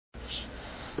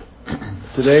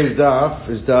Today's daf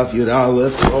is daf Yud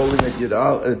Aleph, holding at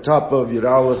the top of Yud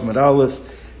Aleph, Mad Aleph,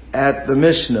 at the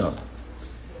Mishnah.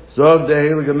 Zog the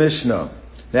Heilige Mishnah.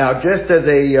 Now, just as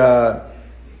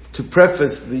to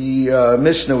preface the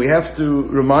Mishnah, we have to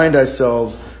remind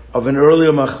ourselves of an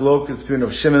earlier machlokas between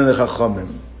Rav Shifman and the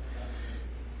Chachamim.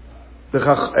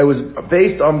 It was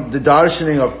based on the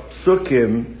darshaning of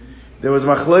Psukim. There was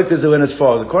machlokas that went as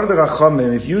follows. According to the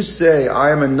Chachamim, if you say,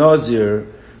 I am a Nazir,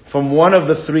 from one of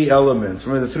the three elements,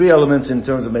 remember the three elements in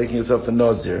terms of making yourself a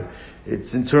Nazir.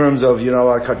 It's in terms of you're not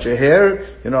allowed to cut your hair,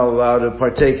 you're not allowed to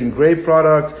partake in grape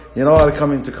products, you're not allowed to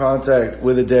come into contact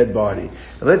with a dead body.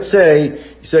 Now let's say,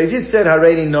 so if you said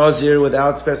Hareini Nazir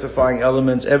without specifying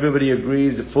elements, everybody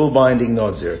agrees a full binding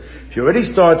Nazir. If you already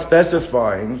start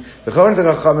specifying, the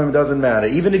Chachamim doesn't matter.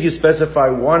 Even if you specify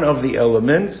one of the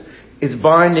elements, it's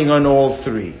binding on all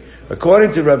three.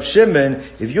 According to Rab Shimon,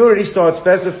 if you already start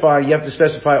specifying, you have to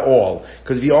specify all.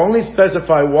 Because if you only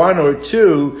specify one or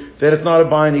two, then it's not a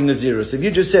binding Nazirus. So if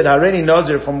you just said, Hareini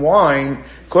Nazir from wine,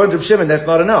 according to Rab Shimon, that's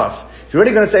not enough. If you're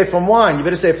already going to say from wine, you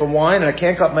better say from wine, and I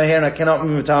can't cut my hair, and I cannot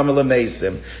move Tamil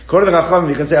Mesim. According to the Chachamim,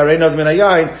 you can say Hareini Nazir min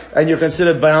hayayin, and you're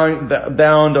considered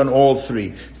bound on all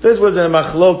three. So this was a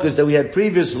machlokus that we had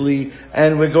previously,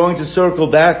 and we're going to circle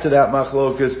back to that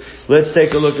machlokus. Let's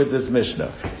take a look at this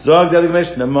Mishnah. Zog the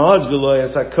Mishnah,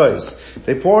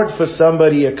 they poured for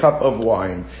somebody a cup of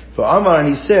wine. For Amar, and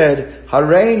he said,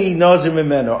 Hareini Nazir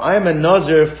mimeno, I am a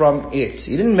Nazir from it.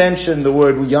 He didn't mention the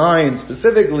word yain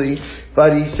specifically,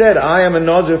 but he said, I am a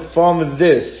Nazir from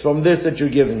this that you're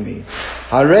giving me.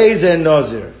 Harei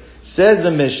Nazir. Says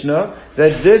the Mishnah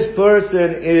that this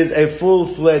person is a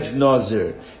full-fledged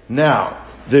Nazir. Now,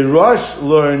 the Rosh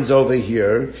learns over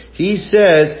here, he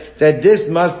says that this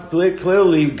must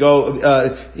clearly go,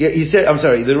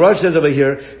 the Rosh says over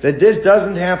here that this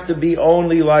doesn't have to be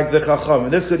only like the Chacham.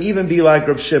 This could even be like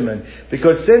Rav Shimon.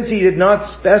 Because since he did not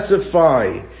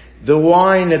specify the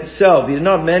wine itself, he did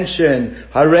not mention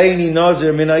Hareini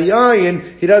Nazir min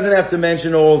hayayin, he doesn't have to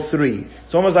mention all three.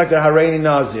 It's almost like a Hareini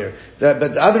Nazir.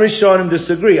 But the other Rishonim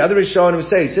disagree. Other Rishonim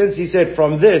say, since he said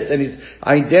from this, and he's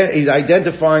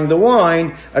identifying the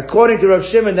wine, according to Rav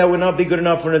Shimon, that would not be good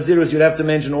enough for Nazirus. You'd have to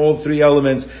mention all three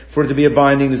elements for it to be a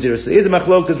binding Nazirus. So here's a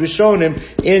machlokas Rishonim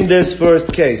in this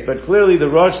first case. But clearly the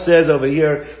Rosh says over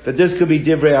here that this could be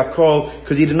Divrei Akol,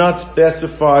 because he did not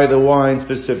specify the wine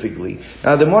specifically.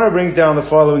 Now the Gemara brings down the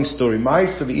following story.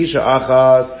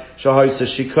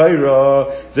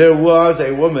 There was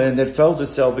a woman that felt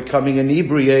herself becoming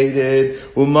inebriated.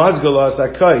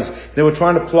 They were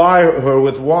trying to ply her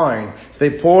with wine. So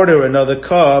they poured her another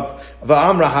cup.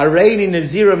 I am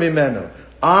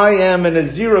a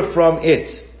Nazira from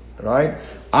it. Right?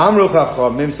 Amru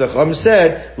Chachamim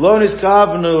said, Lo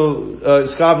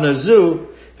niskavna zu,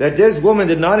 that this woman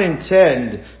did not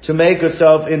intend to make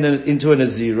herself into a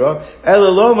Nazira.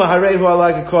 Elaloma harehu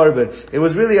alaka korban. It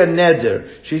was really a neder.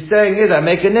 She's saying, I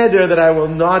make a neder that I will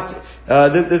not,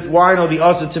 this wine will be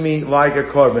also to me like a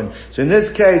korban. So in this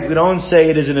case, we don't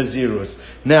say it is a Nazirus.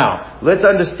 Now, let's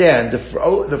understand,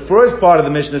 the first part of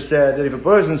the Mishnah said that if a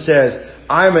person says,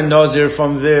 I'm a Nazir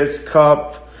from this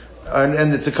cup,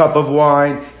 and it's a cup of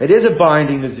wine, it is a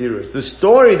binding Nazirus. The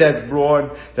story that's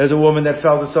brought, there's a woman that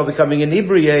felt herself becoming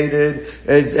inebriated,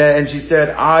 and she said,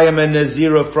 I am a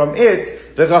Nazira from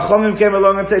it. The Chachamim came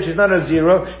along and said, she's not a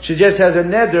Nazira, she just has a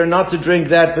neder not to drink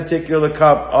that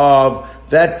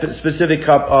specific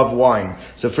cup of wine.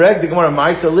 So for the Gemara,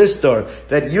 Maisa Listor,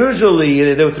 that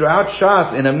usually, throughout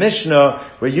Shas, in a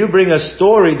Mishnah, where you bring a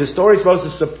story, the story is supposed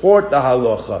to support the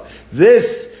halacha.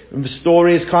 This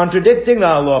story is contradicting the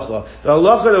halacha. The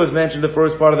halacha that was mentioned in the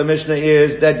first part of the Mishnah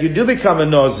is that you do become a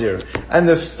Nazir. And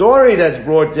the story that's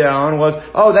brought down was,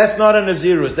 that's not a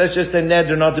Nazirus, that's just a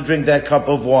neder not to drink that cup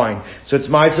of wine. So it's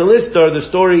Maisa Listor, the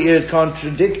story is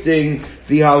contradicting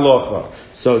the halacha.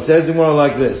 So it says the Gemara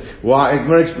like this.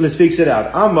 Let's speaks it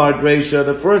out. Amar Dresha,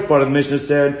 the first part of the Mishnah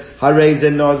said, Harei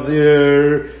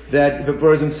Nazir, that the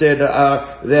person said,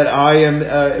 that I am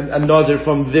a Nazir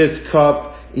from this cup,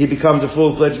 he becomes a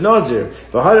full-fledged Nazir.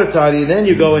 Then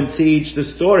you go and teach the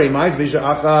story,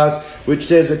 which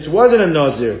says it wasn't a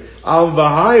Nazir.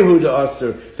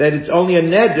 That it's only a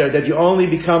neder, that you only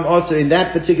become also in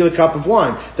that particular cup of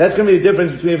wine. That's going to be the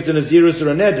difference between if it's a Nazirus or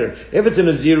a neder. If it's a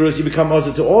Nazirus, you become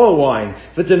also to all wine.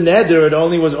 If it's a neder, it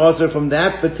only was also from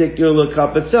that particular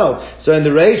cup itself. So in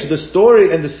the Reish, the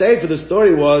story, and the Sefer, the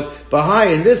story was,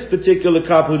 Bahai, in this particular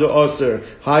cup, Huda Osir,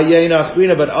 Hayena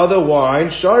Achrina, but other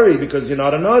wine, Shari, because you're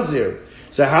not a Nazir.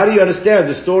 So how do you understand?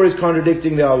 The story is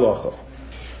contradicting the halacha.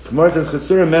 Gemara says,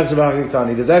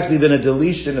 there's actually been a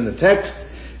deletion in the text,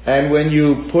 and when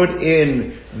you put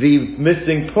in the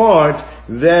missing part,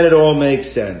 then it all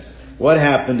makes sense. What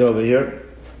happened over here?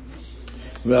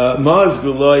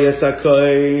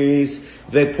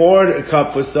 They poured a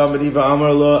cup for somebody, and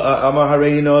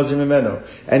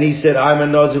he said, I'm a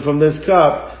Nazir from this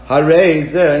cup.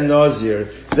 Nazir.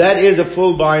 That is a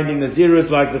full binding Nazirus,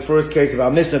 like the first case of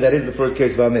our Mishnah. That is the first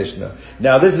case of our Mishnah.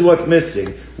 Now this is what's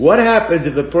missing. What happens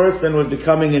if the person was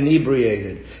becoming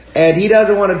inebriated, and he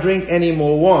doesn't want to drink any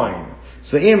more wine?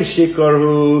 So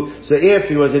if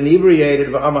he was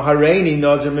inebriated,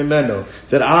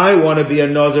 that I want to be a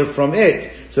Nazir from it.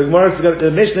 So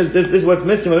the Mishnah, this is what's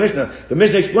missing in the Mishnah. The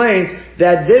Mishnah explains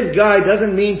that this guy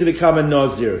doesn't mean to become a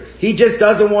Nazir. He just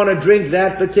doesn't want to drink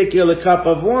that particular cup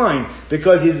of wine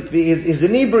because he's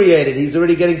inebriated. He's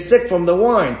already getting sick from the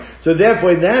wine. So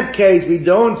therefore, in that case, we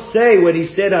don't say when he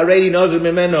said Harei Nazir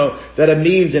Mimeno that it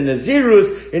means a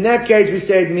Nazirus. In that case, we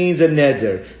say it means a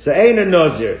Neder. So ain't a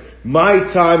Nazir.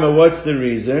 My time, or what's the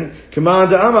reason?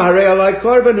 Commander Amma Harei Alai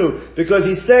Karbanu. Because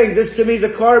he's saying this to me is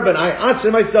a carbon. I answer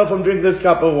myself from drinking this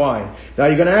cup of wine. Now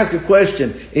you're going to ask a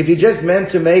question. If he just meant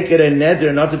to make it a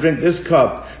neder, not to drink this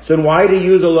cup, so then why did he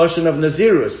use a lotion of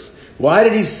Nazirus? Why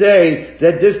did he say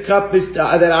that this cup is,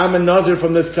 that I'm a Nazir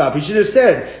from this cup? He should have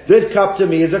said, this cup to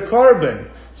me is a carbon.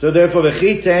 So therefore,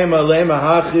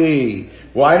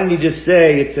 why didn't he just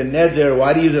say it's a neder?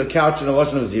 Why do you use a couch and a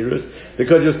lotion of Nazirus?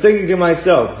 Because he was thinking to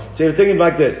myself. So he was thinking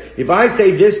like this. If I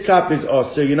say this cup is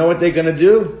osir, you know what they're going to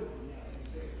do?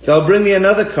 They'll bring me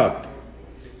another cup.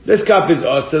 This cup is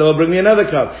osir, they'll bring me another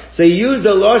cup. So he used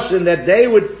a lotion that they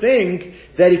would think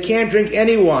that he can't drink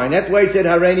any wine. That's why he said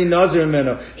Hareini Nazir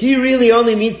Meno. He really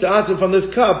only means to ask from this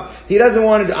cup. He doesn't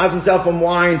want to ask himself from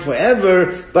wine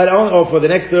forever, or for the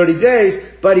next 30 days,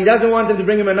 but he doesn't want them to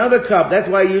bring him another cup. That's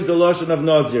why he used the lotion of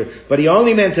Nazir. But he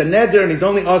only meant a neder, and he's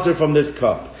only osir from this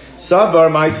cup. Sabar,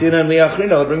 my sin and liachrin,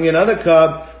 they'll bring me another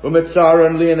cup. Umetzara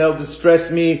and li, and they'll distress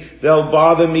me. They'll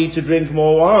bother me to drink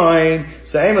more wine.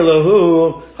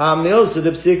 Sa'emelahu, hamil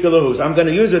sedipsikalahu. So I'm going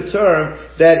to use a term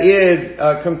that is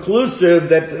conclusive,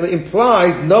 that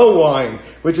implies no wine,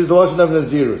 which is the lotion of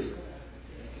Nazirus.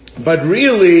 But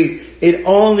really, it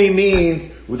only means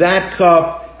that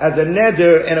cup as a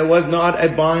neder, and it was not a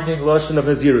binding lotion of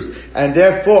Nazirus. And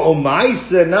therefore,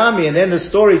 Umaisa Nami, and then the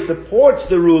story supports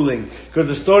the ruling, because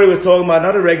the story was talking about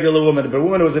not a regular woman, but a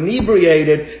woman who was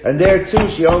inebriated, and there too,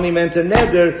 she only meant a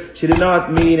neder, she did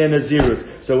not mean a Nazirus.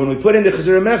 So when we put in the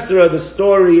Chazir Mechzera, the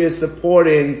story is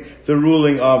supporting the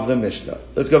ruling of the Mishnah.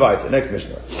 Let's go back to the next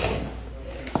Mishnah.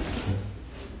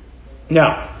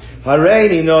 Now,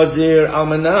 Hareini Nazir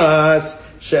Almanas,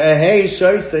 if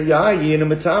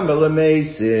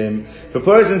a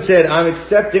person said, I'm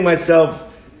accepting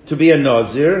myself to be a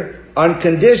Nazir on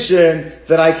condition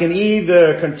that I can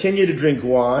either continue to drink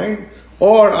wine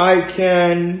or I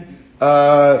can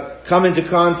come into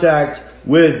contact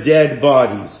with dead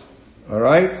bodies.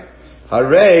 Alright?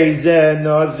 Harei Zen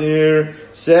Nazir,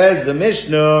 says the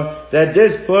Mishnah that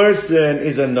this person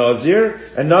is a Nazir,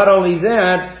 and not only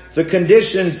that, the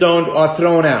conditions are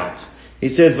thrown out. He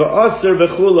says, v'asr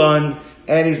b'chulan,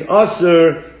 and he's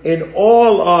asr in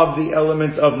all of the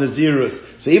elements of Nazirus.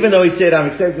 So even though he said, I'm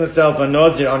accepting myself a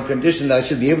Nazir on condition that I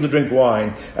should be able to drink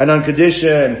wine, and on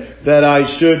condition that I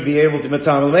should be able to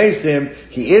matama l'meisim,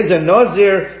 he is a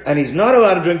Nazir, and he's not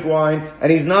allowed to drink wine,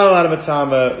 and he's not allowed to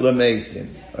matama l'meisim.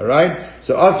 Alright?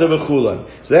 So asr b'chulan.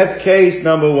 So that's case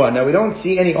number one. Now we don't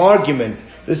see any argument.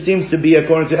 This seems to be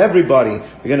according to everybody.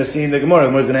 We're going to see in the Gemara. The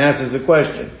Gemara is going to ask us the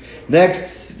question.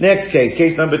 Next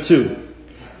case number 2.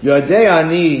 Yodei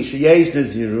ani sheyesh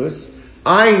nazirus.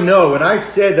 I know, when I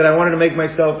said that I wanted to make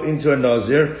myself into a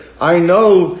Nazir, I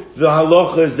know the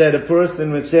halachas that a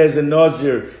person that says a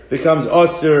Nazir becomes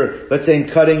osir, let's say in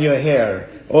cutting your hair,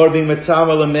 or being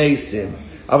matama l'meisim.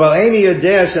 Aval eini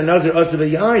yodei shenazir osir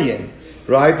v'yayin.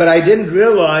 Right? But I didn't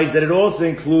realize that it also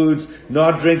includes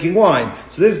not drinking wine.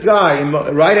 So this guy,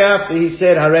 right after he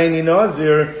said, Hareini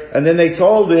Nazir, and then they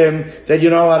told him that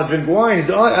you're not allowed to drink wine, he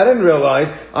said, I didn't realize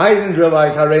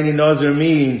Hareini Nazir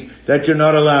means that you're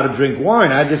not allowed to drink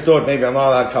wine. I just thought maybe I'm not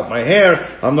allowed to cut my hair,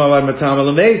 I'm not allowed to matama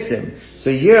l'meisim.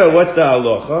 So here, what's the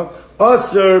halacha?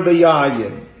 Asur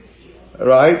b'yayin.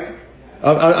 Right?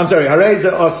 I'm sorry, Harei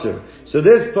Asur. So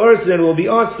this person will be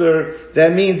Asur,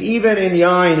 that means even in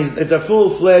Yain, it's a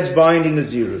full-fledged binding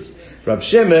Nazirus. Rab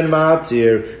Shifman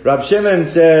Matir. Rab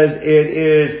Shifman says it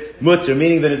is Mutter,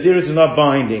 meaning the Nazirus is not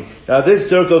binding. Now this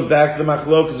circles back to the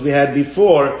machlokas we had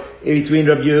before, between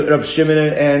Rab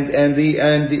Shifman and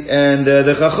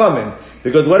the Chachamim.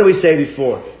 Because what did we say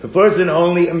before? The person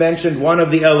only mentioned one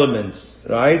of the elements,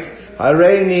 right?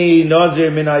 Hareini Nazir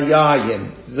min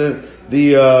hayayin.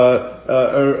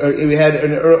 we had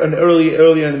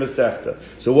earlier in the Masechta.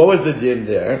 So what was the din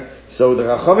there? So the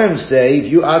Chachamim say, if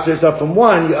you answer yourself from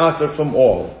one, you answer from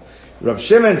all. Rav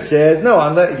Shimon says, no,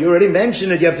 if you already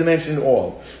mentioned it, you have to mention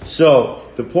all. So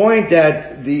the point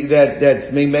that's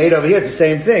being made over here, it's the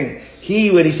same thing.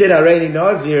 When he said Hareini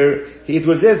Nazir, it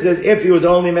was as if he was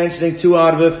only mentioning 2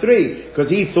 out of the 3, because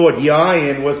he thought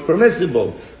Yayin was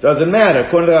permissible. Doesn't matter.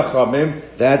 According to Chachamim,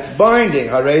 that's binding.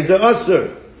 Hareza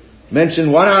Asur.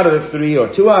 Mention 1 out of the 3 or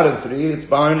 2 out of the 3, it's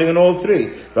binding on all 3.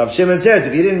 Rav Shimon says,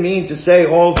 if you didn't mean to say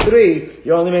all 3,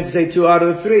 you only meant to say 2 out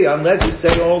of the 3. Unless you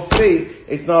say all 3,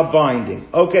 it's not binding.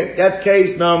 Okay, that's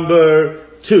case number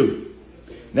 2.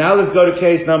 Now let's go to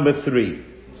case number 3.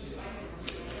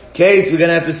 Case, we're going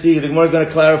to have to see, the Gemara is going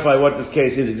to clarify what this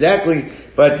case is exactly,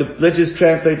 but let's just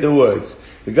translate the words.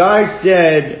 The guy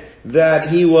said that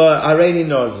he was Hareini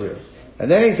Nazir.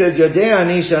 And then he says, Yodei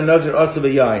Anisha Nazir Asa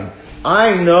B'Yayin.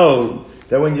 I know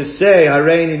that when you say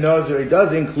Hareini Nazir, it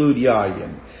does include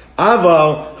Yayin.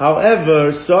 Aval,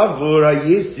 however, Savur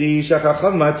Hayisi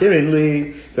Shachacham Matirin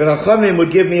Li, the Chachamim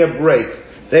would give me a break.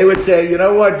 They would say, you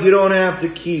know what, you don't have to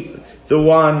keep the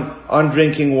one on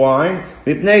drinking wine.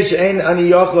 Since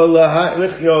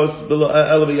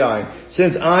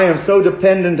I am so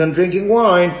dependent on drinking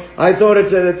wine, I thought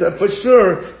it's for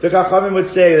sure, the Chachamim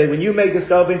would say that when you make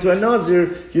yourself into a Nazir,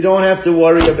 you don't have to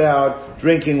worry about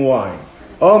drinking wine.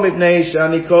 Or let's say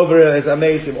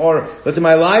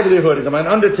my livelihood is I'm an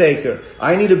undertaker.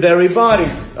 I need to bury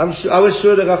bodies. I was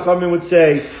sure that Chachamim would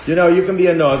say, you can be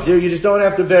a Nazir, you just don't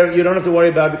have to worry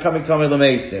about becoming Tamei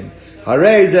L'Meisim.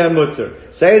 Harei Zeh Mutter.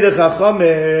 Say the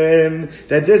Chachamim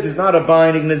that this is not a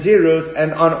binding Nazirus,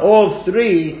 and on all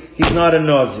 3, he's not a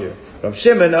Nazir. Rav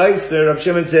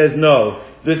Shimon says no.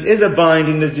 This is a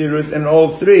binding Nazirus, and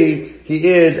all 3, he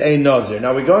is a Nazir.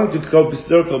 Now we're going to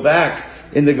circle back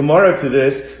in the Gemara to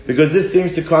this, because this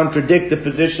seems to contradict the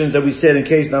positions that we said in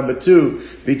case number 2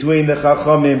 between the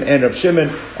Chachamim and Rav Shimon,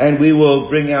 and we will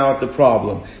bring out the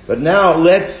problem. But now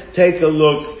let's take a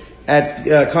look at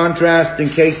contrasting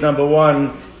case number 1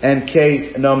 and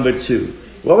case number 2.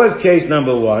 What was case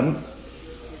number 1?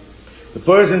 The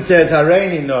person says,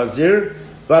 Hareini Nazir,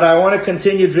 but I want to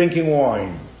continue drinking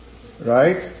wine.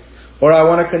 Right? Or I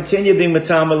want to continue being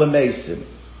Tamei L'Meisim.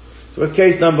 So what's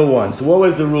case number 1? So what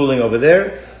was the ruling over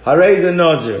there? Harei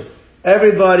Nazir.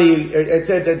 Everybody, it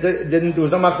said that it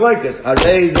was a machlokes.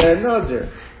 Harei Nazir.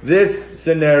 This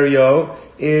scenario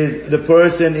is, the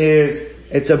person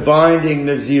it's a binding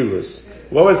Nazirus.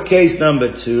 What was case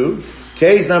number 2?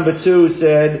 Case number 2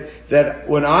 said that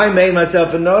when I made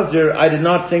myself a Nazir, I did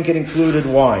not think it included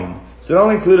wine. So it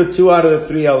only included 2 out of the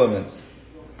 3 elements.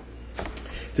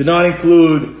 Did not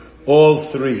include all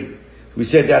 3. We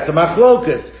said that's a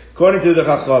machlokes. According to the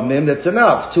Chachamim, that's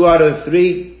enough. 2 out of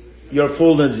 3, you're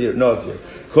full Nazir.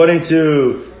 According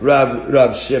to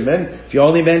Rav Shimon, if you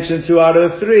only mention 2 out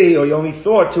of the 3, or you only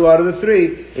thought 2 out of the 3,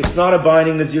 it's not a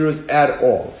binding Nazirus at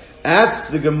all.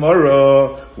 Asks the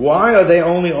Gemara, why are they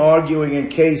only arguing in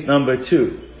case number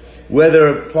 2?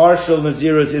 Whether partial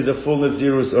Nazirus is a full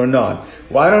Nazirus or not.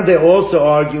 Why don't they also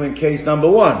argue in case number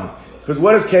 1? Because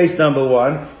what is case number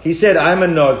 1? He said, I'm a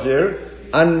Nazir,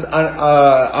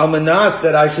 Almanas,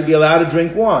 that I should be allowed to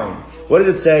drink wine. What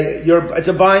does it say? It's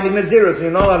a binding Nazirus, so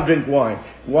you're not allowed to drink wine.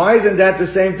 Why isn't that the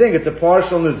same thing? It's a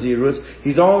partial Nazirus.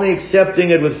 He's only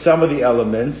accepting it with some of the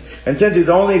elements. And since he's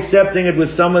only accepting it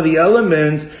with some of the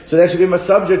elements, so that should be a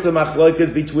subject of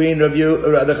machlokes between the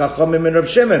Chachamim and Rav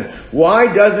Shimon. Why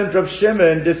doesn't Rav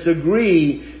Shimon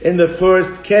disagree in the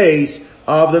first case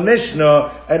of the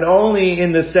Mishnah, and only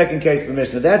in the second case of the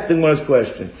Mishnah? That's the Gemara's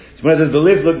question. So when it says,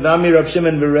 "Believe look Nami Rav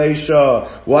Shimon Bereisha,"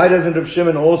 why doesn't Rav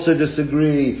Shimon also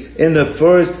disagree in the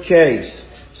first case?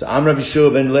 So Rabbi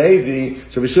Yeshua ben Levi.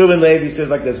 So Rabbi Yeshua ben Levi says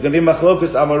like this: it's going to be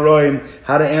machlokus amaroim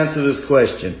how to answer this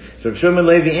question. So Rabbi Yeshua ben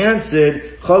Levi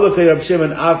answered, "Chalukei Rav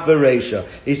Shimon af Bereisha."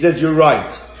 He says, "You're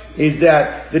right. Is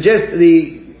that the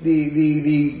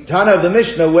Tana of the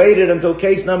Mishnah waited until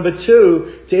case number 2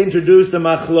 to introduce the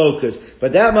machlokas.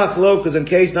 But that machlokas in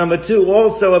case number 2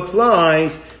 also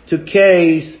applies to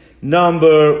case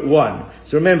number 1.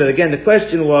 So remember, again, the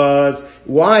question was,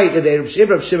 why, if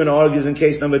Rav Shimon argues in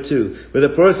case number 2, where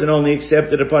the person only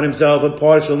accepted upon himself a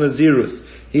partial Nazirus,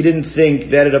 he didn't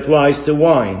think that it applies to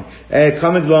wine.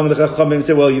 Coming along, the Chachamim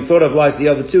say, well, you thought it applies to the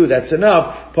other 2, that's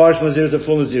enough. Partial Nazirus or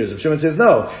full Nazirus. Rav Shimon says,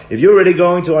 no. If you're already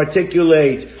going to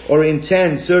articulate or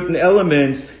intend certain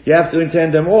elements, you have to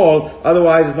intend them all,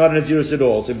 otherwise it's not a Nazirus at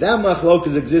all. So if that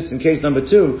machlokas exists in case number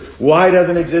 2, why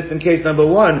doesn't it exist in case number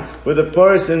 1, where the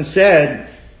person said,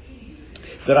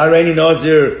 that Irani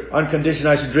Nazir on condition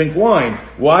I should drink wine.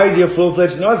 Why is he a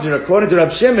full-fledged Nazir? According to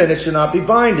Rab Shimon, it should not be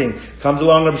binding. Comes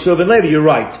along Rab Shua ben Levi, you're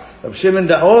right. Rab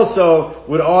Shimon also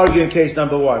would argue in case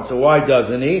number 1. So why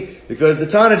doesn't he? Because the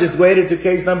Tana just waited to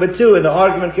case number 2, and the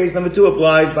argument case number 2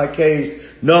 applies by case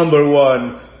number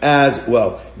 1 as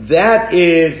well. That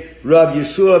is Rab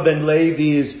Yeshua ben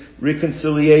Levi's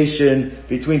reconciliation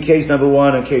between case number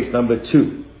 1 and case number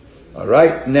 2.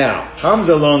 Alright, now, comes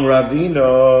along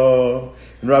Ravina.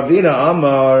 And Ravina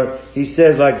Amar, he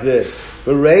says like this,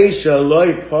 Bereisha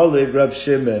loy polig Rab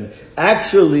Shimon.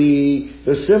 Actually,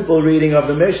 the simple reading of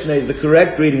the Mishnah is the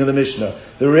correct reading of the Mishnah.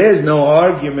 There is no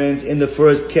argument in the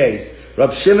first case.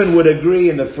 Rab Shimon would agree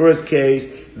in the first case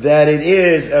that it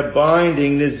is a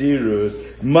binding Nazirus.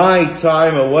 My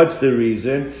timer, what's the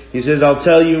reason? He says, I'll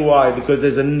tell you why, because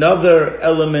there's another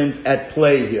element at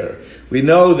play here. We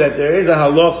know that there is a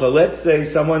halacha. Let's say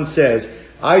someone says,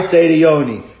 I say to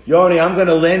Yoni, I'm going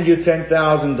to lend you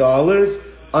 $10,000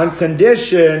 on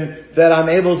condition that I'm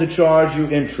able to charge you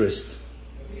interest.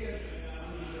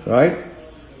 Right?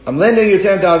 I'm lending you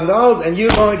 $10,000 and you're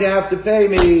going to have to pay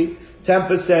me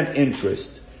 10%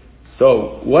 interest.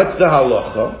 So, what's the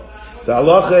halacha? The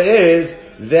halacha is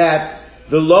that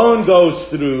the loan goes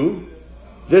through,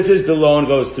 this is the loan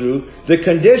goes through, the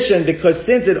condition, because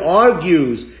since it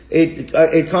argues,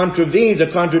 it contravenes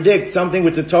or contradicts something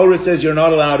which the Torah says you're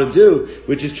not allowed to do,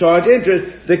 which is charge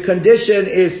interest, the condition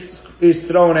is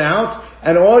thrown out,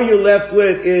 and all you're left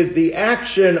with is the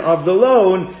action of the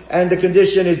loan, and the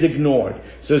condition is ignored.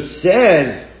 So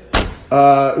says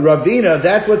Ravina,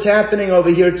 that's what's happening over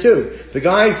here too. The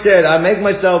guy said, I make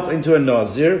myself into a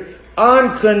Nazir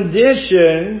on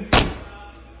condition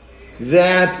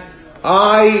that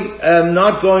I am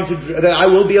not going to, that I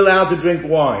will be allowed to drink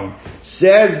wine.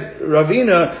 Says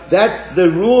Ravina, that's the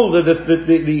rule,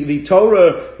 the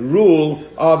Torah rule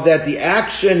of that the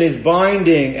action is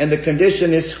binding and the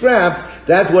condition is scrapped.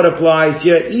 That's what applies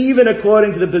here, even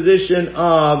according to the position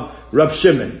of Rab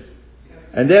Shimon.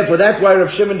 And therefore, that's why Rab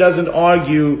Shimon doesn't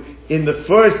argue in the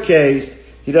first case.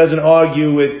 He doesn't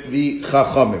argue with the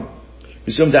Chachamim.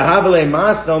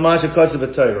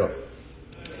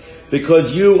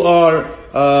 Because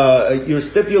you're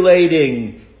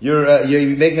stipulating,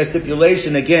 you're making a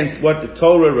stipulation against what the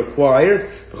Torah requires.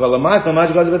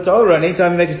 And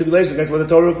anytime you make a stipulation against what the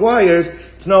Torah requires,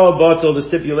 it's no abatel. The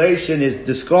stipulation is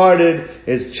discarded,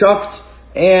 is chucked,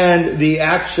 and the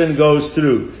action goes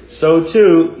through. So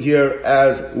too here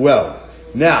as well.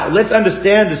 Now, let's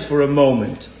understand this for a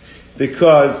moment,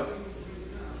 because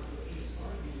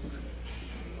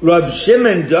Rab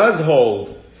Shimon does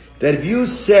hold that if you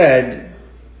said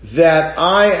that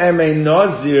I am a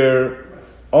Nazir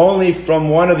only from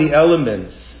one of the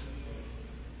elements,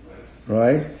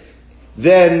 right,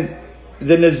 then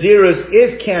the Nazirus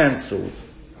is cancelled.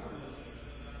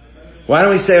 Why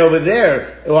don't we say over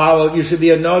there, well, you should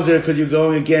be a Nazir because you're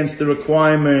going against the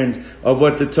requirement of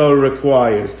what the Torah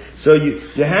requires. So you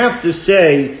have to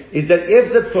say is that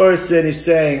if the person is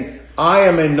saying, I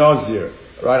am a Nazir,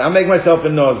 right, I make myself a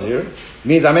Nazir,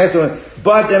 means I'm asking,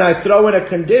 but then I throw in a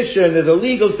condition, there's a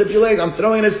legal stipulation, I'm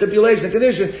throwing in a stipulation, a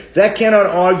condition, that cannot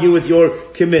argue with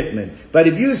your commitment. But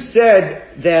if you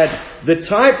said that the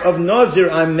type of Nazir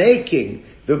I'm making,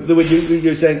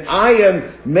 you're saying, I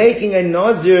am making a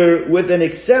Nazir with an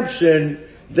exception,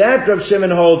 that Rav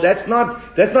Shimon holds, that's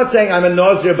not saying I'm a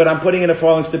Nazir, but I'm putting in a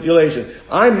following stipulation.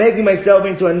 I'm making myself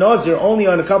into a Nazir only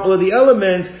on a couple of the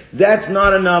elements, that's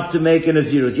not enough to make a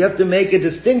Nazirus. You have to make a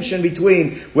distinction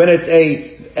between when it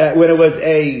was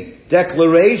a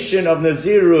declaration of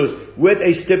Nazirus with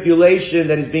a stipulation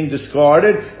that is being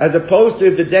discarded, as opposed to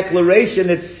if the declaration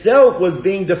itself was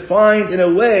being defined in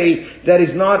a way that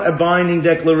is not a binding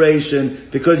declaration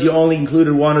because you only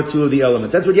included one or two of the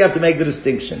elements. That's what you have to make the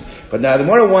distinction. But now the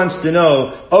Gemara wants to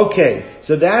know, okay,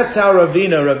 so that's how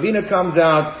Ravina comes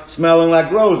out smelling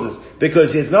like roses.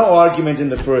 Because there's no argument in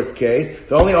the first case.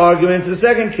 The only argument is the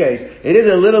second case. It is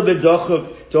a little bit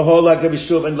dochuk to hold like Rabbi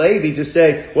Shua ben Levi to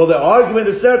say, well, the argument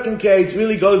in the second case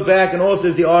really goes back and also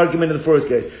is the argument in the first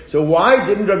case. So why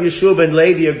didn't Rabbi Shua ben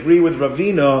Levi agree with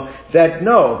Ravina that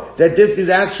no, that this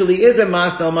actually is a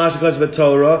masnal mashkas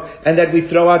v'Torah and that we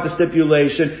throw out the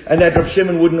stipulation and that Rav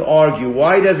Shimon wouldn't argue?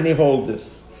 Why doesn't he hold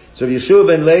this? So Yeshua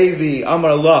ben Levi,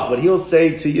 Amar Allah, what he'll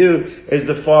say to you is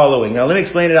the following. Now let me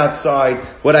explain it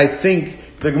outside what I think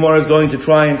the Gemara is going to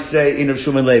try and say in Rav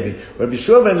Yeshua ben Levi. What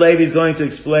Yeshua ben Levi is going to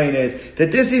explain is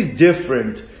that this is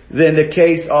different than the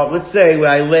case of, let's say, where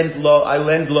I lend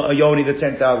Yoni the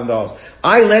 $10,000.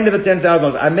 I lend him the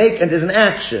 $10,000. I make, and there's an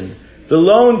action. The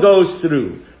loan goes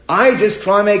through. I just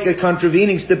try and make a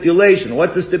contravening stipulation.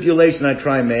 What's the stipulation I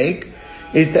try and make?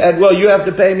 is that, well, you have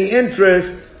to pay me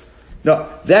interest.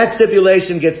 No, that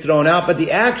stipulation gets thrown out, but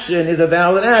the action is a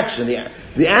valid action.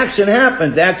 The action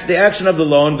happens. The action of the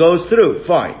loan goes through.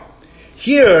 Fine.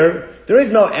 Here, there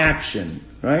is no action,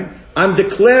 right? I'm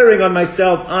declaring on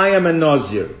myself, I am a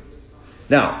Nazir.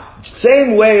 Now,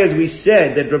 same way as we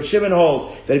said that Reb Shimon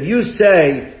holds, that if you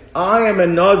say, I am a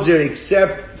Nazir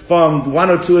except from one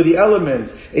or two of the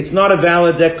elements, it's not a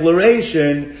valid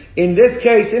declaration. In this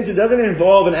case, since it doesn't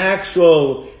involve an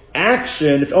actual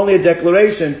action, it's only a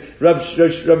declaration, Rabbi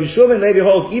Shimon Levi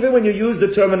holds, even when you use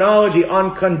the terminology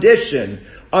on condition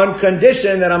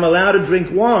that I'm allowed to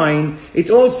drink wine, it's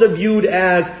also viewed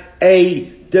as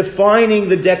a defining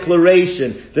the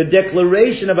declaration. The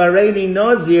declaration of Areini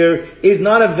Nazir is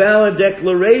not a valid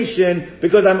declaration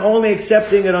because I'm only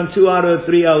accepting it on 2 out of the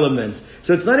 3 elements.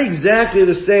 So it's not exactly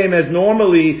the same as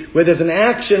normally where there's an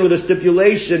action with a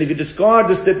stipulation. If you discard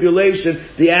the stipulation,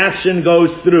 the action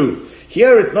goes through.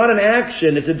 Here it's not an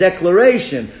action, it's a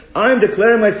declaration. I'm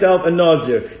declaring myself a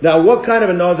Nazir. Now what kind of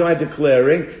a Nazir am I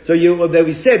declaring? So that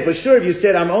we said, for sure if you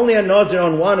said I'm only a Nazir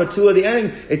on 1 or 2 of the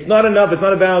ends, it's not enough, it's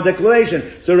not a valid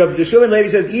declaration. So Rabbi Shifman Levi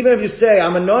says, even if you say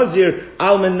I'm a Nazir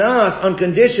al-Manas on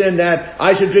condition that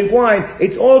I should drink wine,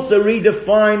 it's also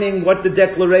redefining what the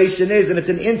declaration is, and it's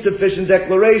an insufficient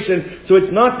declaration, so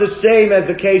it's not the same as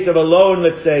the case of a loan,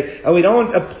 let's say, and we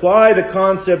don't apply the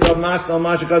concept of Mas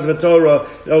al-Mashakaz Torah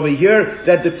over here,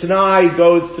 that the Tanai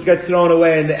gets thrown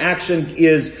away and the action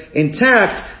is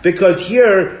intact, because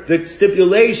here the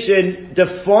stipulation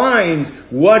defines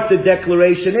what the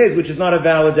declaration is, which is not a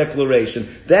valid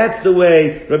declaration. That's the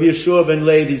way Rabbi Yeshua ben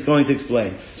Levi is going to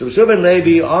explain. So Yeshua ben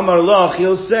Levi, Amar Loch,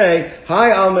 he'll say, Hi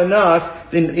Almanas,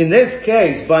 in this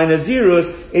case, by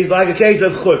Nazirus, is like a case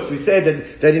of chutz. We said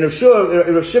that in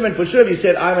Rav Shimon, for sure, if you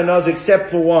said, I'm a Nazir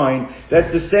except for wine,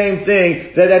 that's the same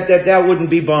thing, that wouldn't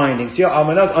be binding. So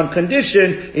Almanas, on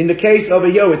condition, in the case of a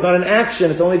yo, it's not an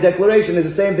action, it's only a declaration, it's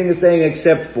the same thing as saying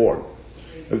except for.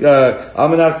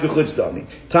 Almanas k'chutz dami.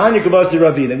 Tanya Kavasi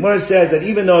Rabbi. The Gemara says that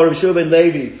even though Rav Shua ben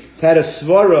Levi had a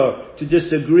svara to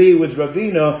disagree with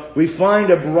Ravina, we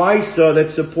find a brisa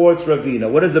that supports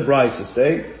Ravina. What does the brisa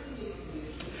say?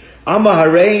 Amma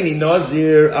hareini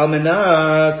nazir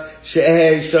almanas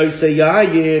she'eh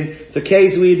shoyseyayin. The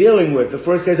case we're dealing with, the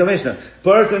first case of Mishnah.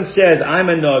 Person says, I'm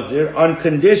a nazir on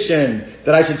condition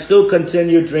that I should still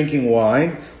continue drinking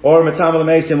wine, or matamal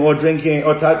mesim, or drinking,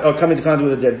 or coming to contact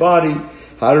with a dead body.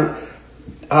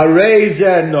 Harei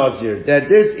nazir. That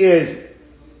this is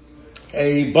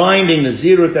a binding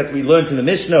nazirus that we learned in the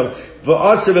Mishnah.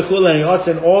 V'asr v'chula, and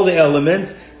asr in all the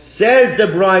elements. Says the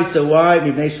Brisa, why?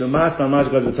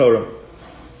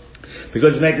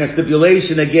 Because it's making a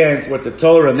stipulation against what the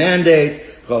Torah mandates.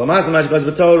 And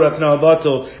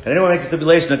anyone makes a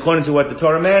stipulation according to what the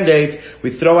Torah mandates,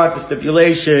 we throw out the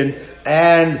stipulation,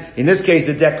 and in this case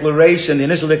the declaration, the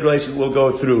initial declaration will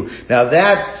go through. Now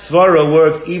that svara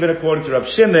works even according to Rav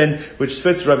Shimon, which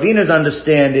fits Ravina's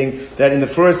understanding that in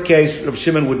the first case Rav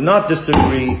Shimon would not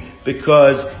disagree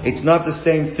because it's not the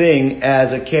same thing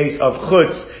as a case of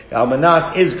chutz.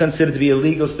 Almanas is considered to be a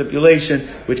legal stipulation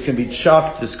which can be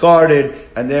chopped, discarded,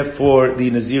 and therefore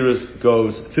the Nazirus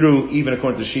goes through, even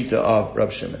according to the Shita of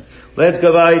Rav Shimon. Let's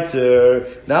go weiter.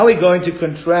 Now we're going to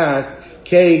contrast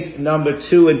case number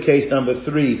 2 and case number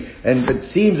 3. And it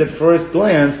seems at first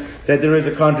glance that there is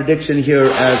a contradiction here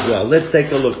as well. Let's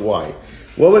take a look why.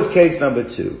 What was case number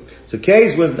 2? So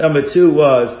case number 2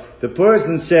 was, the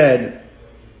person said,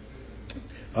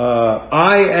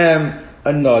 I am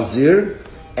a Nazir.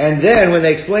 And then when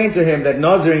they explained to him that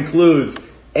Nazir includes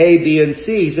A, B, and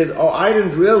C, he says, I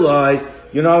didn't realize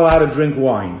you're not allowed to drink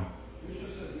wine.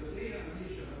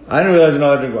 I didn't realize you're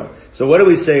not allowed to drink wine. So what do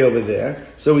we say over there?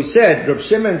 So we said, Reb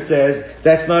Shimon says,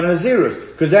 that's not a Nazirus.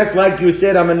 Because that's like you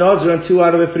said, I'm a Nazir on 2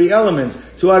 out of the 3 elements.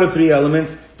 2 out of 3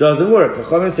 elements doesn't work. The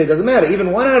Chachamim say it doesn't matter.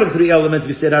 Even 1 out of 3 elements,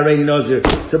 we said, Areini Nazir,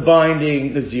 it's a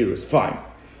binding Nazirus. Fine.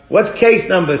 What's case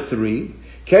number 3?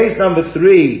 Case number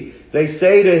 3, they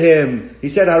say to him, he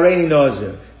said, Hareini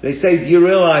Nazir. They say, do you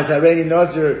realize Hareini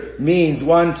Nazir means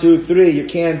 1, 2, 3, you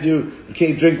can't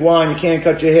drink wine, you can't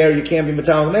cut your hair, you can't be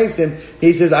Matal Mason.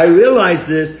 He says, I realize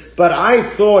this, but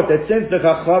I thought that since the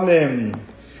Chachamim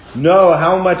know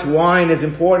how much wine is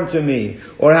important to me,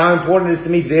 or how important it is to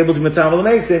me to be able to Matal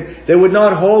Mason, they would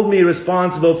not hold me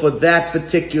responsible for that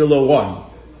particular one.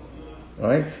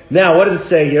 Right? Now, what does it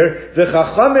say here? The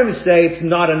Chachamim say it's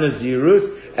not a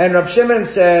Nazirus, and Rav Shimon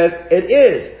says it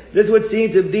is. This would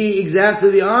seem to be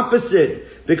exactly the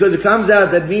opposite, because it comes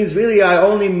out that means really I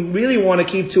only really want to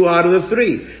keep 2 out of the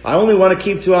 3. I only want to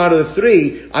keep 2 out of the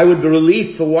 3. I would be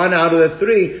released for 1 out of the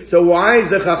 3. So why is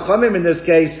the Chachamim in this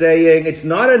case saying it's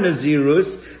not a Nazirus,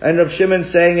 and Rav Shimon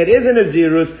saying it is a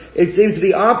Nazirus? It seems to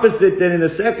be opposite than in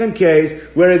the second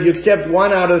case, where if you accept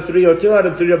 1 out of 3 or 2 out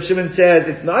of 3, Rav Shimon says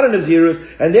it's not a Nazirus,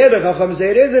 and there the Chachamim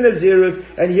say it is a Nazirus,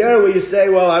 and here where you say,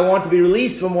 well, I want to be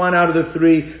released from 1 out of the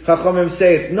 3, Chachamim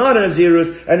say it's not a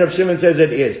Nazirus, and Rav Shimon says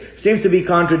it is. Seems to be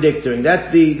contradictory.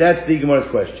 That's the Gemara's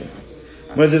question.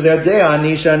 I know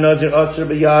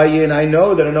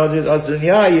that a Nazir is Asr in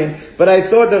Yayin, but I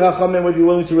thought the Chachamim would be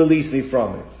willing to release me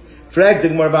from it. Frag the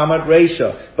Gemara B'Amat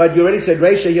Reisha. But you already said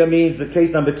Reisha here means the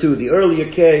case number 2, the earlier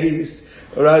case,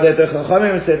 right, that the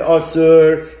Chachamim said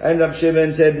Asr, and Rav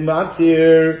Shimon said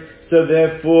Matir, so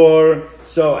therefore,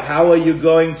 so how are you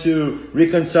going to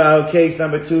reconcile case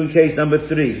number 2 and case number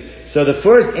 3? So the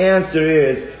first answer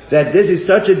is that this is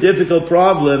such a difficult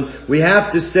problem, we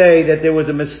have to say that there was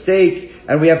a mistake,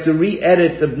 and we have to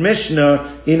re-edit the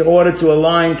Mishnah in order to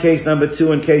align case number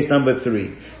 2 and case number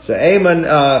 3. So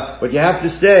what you have to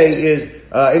say is,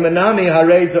 Imanami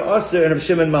Hareza Osir and Rav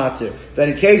Shimon Matir. That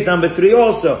in case number 3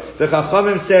 also, the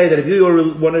Chachamim say that if you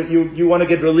want to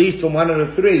get released from 1 out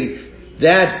of 3,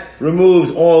 that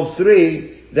removes all 3.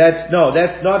 That's not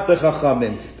the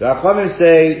Chachamim. The Chachamim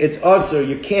say it's Osir,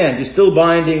 you can't. You're still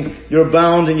binding, you're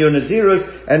bound in your Nazirus,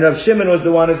 and Rav Shimon was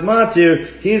the one who's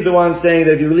Matir. He's the one saying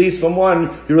that if you release from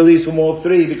 1, you release from all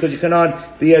 3, because you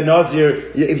cannot be a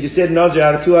Nazir. If you said Nazir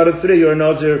out of 2 out of 3, you're a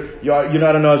Nazir, you're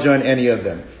not a Nazir on any of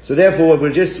them. So therefore,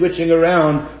 we're just switching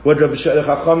around what the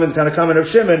Chachamim kind of comment of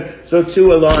Shimon, so 2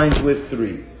 aligns with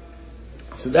 3.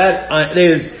 So that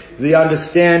is the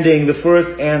understanding, the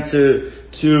first answer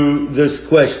to this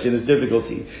question, this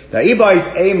difficulty. Now,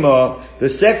 Ibais Ema, the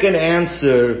second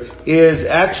answer is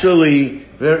actually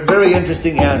very, very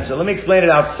interesting answer. Let me explain it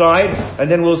outside,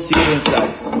 and then we'll see it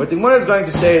inside. What the Gemara is going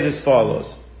to say is as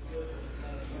follows.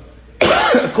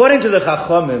 According to the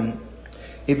Chachamim,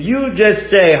 if you just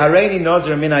say, Hareini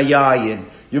Nazir min hayayin,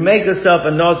 you make yourself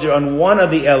a Nazir on one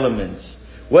of the elements.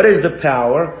 What is the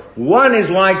power? 1 is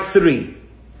like 3.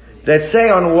 Let's say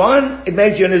on 1, it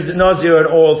makes you a Nazir on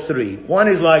all 3. 1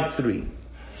 is like 3.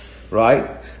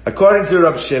 Right? According to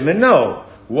Rav Shimon, no.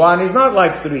 1 is not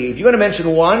like 3. If you're going to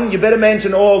mention 1, you better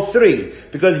mention all 3.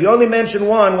 Because if you only mention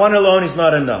 1, 1 alone is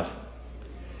not enough.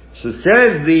 So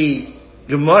says the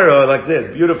Gemara like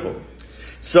this, beautiful.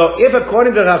 So if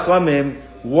according to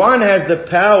Chachamim, 1 has the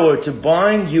power to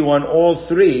bind you on all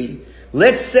 3,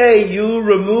 let's say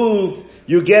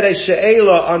you get a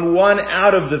she'ela on 1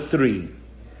 out of the 3.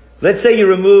 Let's say you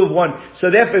remove 1.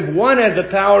 So therefore, if 1 has the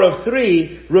power of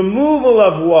 3, removal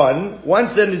of 1,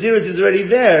 once the Nazirus is already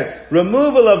there,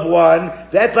 removal of 1,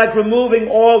 that's like removing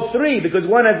all 3, because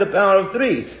 1 has the power of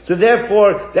 3. So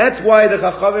therefore, that's why the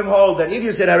Chachamim hold that if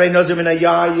you said, Harei Nazir min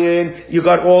hayayin, you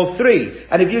got all 3.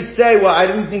 And if you say, well, I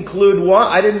didn't include 1,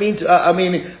 I didn't mean to,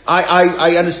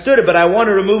 I understood it, but I want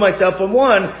to remove myself from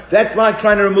 1, that's like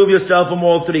trying to remove yourself from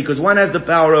all 3, because 1 has the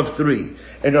power of 3.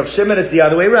 And Rav Shimon, it's the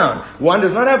other way around. 1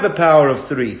 does not have the power of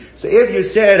 3. So if you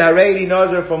said, Hareini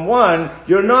Nazir from 1,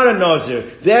 you're not a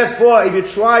Nazir. Therefore, if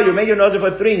you make your Nazir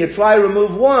for 3, and you try to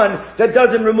remove 1, that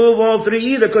doesn't remove all 3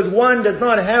 either, because 1 does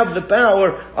not have the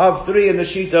power of 3 in the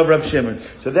Shita of Rav Shimon.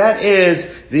 So that is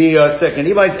the second.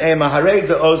 Ibais Ema,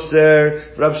 Hareza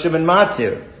Oser, Rav Shimon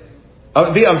Matir.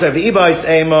 Ibais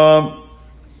Ema,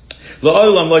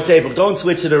 La'olam La'tepel. Don't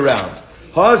switch it around.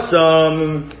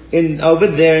 Hasam, over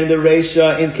there in the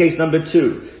Reisha, in case number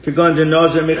 2. Kagon de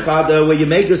Nazir Michada, where you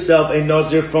make yourself a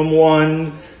Nazir from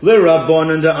 1.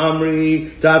 L'Rabbon and the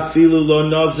Amri, Ta'afilu lo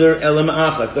Nazir elam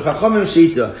achas. The Chachamim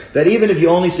Shita, that even if you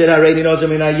only said Hareini Nazir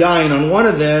min hayayin on one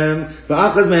of them,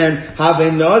 v'achas men have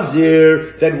a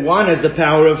Nazir, that 1 has the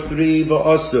power of 3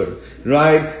 v'osur.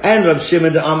 Right? And Rav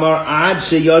Shimon the Amar ad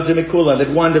sheyazir mikula, that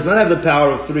 1 does not have the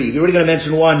power of 3. If you're already going to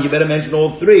mention 1, you better mention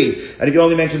all 3. And if you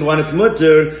only mention 1, it's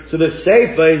mutter. So the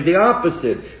seifa is the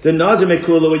opposite. The Nazir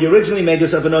mikula, where you originally made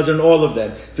yourself a Nazir on all of them.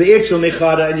 The itchel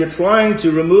michada, and you're trying to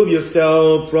remove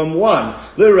yourself from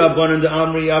 1. L'Rabbon and the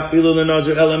Amri afilu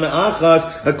l'Nazir elam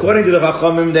achas. According to the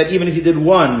Chachamim, that even if you did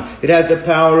 1, it has the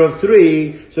power of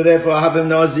 3. So therefore, I have a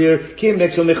Nazir kim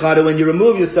itchel michada. When you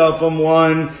remove yourself from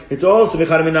 1, it's also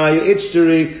michada minayu.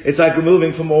 It's like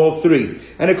removing from all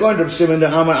 3. And according to Shimon the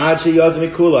Amar Achi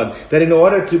Yazmi Kulan, that in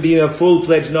order to be a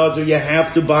full-fledged Nazir, you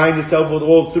have to bind yourself with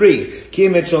all 3.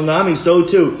 Kim Mitchell Nami, so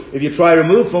too. If you try to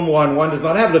remove from 1, 1 does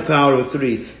not have the power of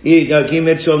 3. Kim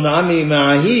Mitchell Nami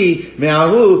Ma'ahi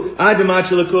Me'ahu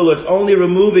Adamachilakula. It's only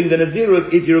removing the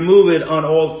Nazirus. If you remove it on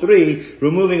all 3,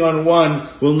 removing on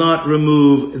 1 will not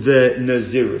remove the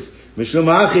Nazirus. Mishum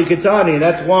Achi Ketani, and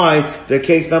that's why the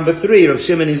case number 3 of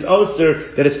Shimon is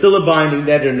Oser, that it's still a binding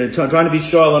neder, and trying to be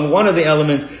shal on one of the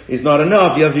elements is not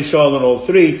enough. You have to be shal on all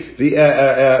 3.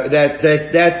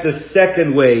 That's the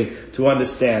second way to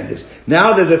understand this.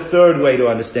 Now there's a third way to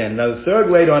understand. Now the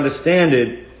third way to understand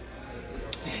it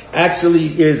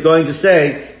actually is going to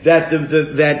say that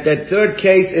that third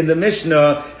case in the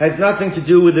Mishnah has nothing to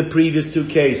do with the previous 2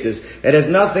 cases. It has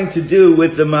nothing to do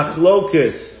with the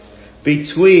machlokus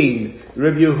between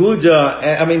Rabbi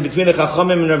Yehuda, between the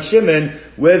Chachamim and Rav Shimon,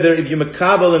 whether if you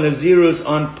makabel and Nazirus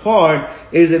on part,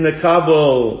 is it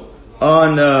makabel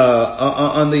on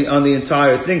the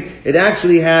entire thing. It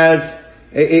actually has,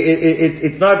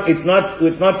 it's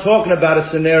not talking about a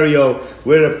scenario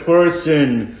where a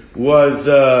person was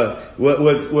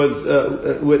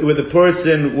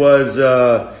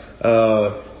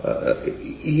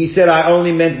he said, I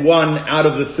only meant 1 out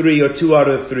of the 3 or 2 out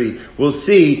of the 3. We'll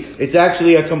see. It's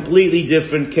actually a completely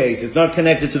different case. It's not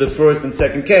connected to the first and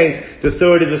second case. The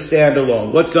third is a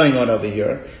standalone. What's going on over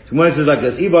here? So when it says like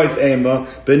this,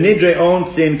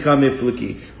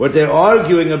 what they're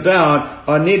arguing about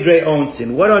are nidre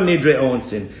onsin. What are nidre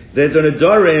onsin? There's an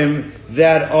adorim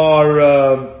that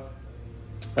are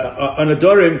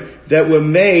that were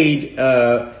made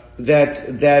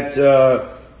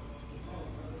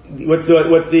what's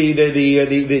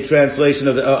the translation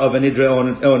of a nidre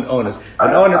onus?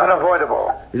 Unavoidable.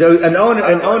 An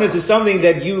onus is something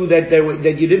that you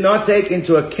did not take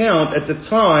into account at the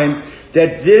time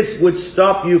that this would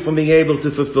stop you from being able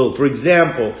to fulfill. For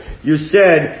example, you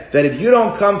said that if you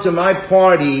don't come to my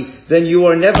party, then you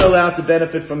are never allowed to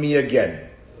benefit from me again.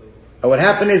 And what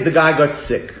happened is the guy got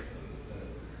sick.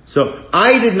 So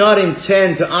I did not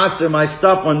intend to ask my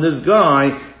stuff on this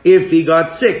guy if he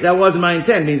got sick. That wasn't my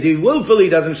intent. It means he willfully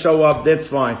doesn't show up, that's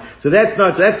fine. So that's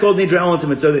called nidre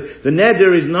onsim. So the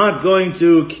neder is not going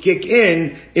to kick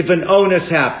in if an onus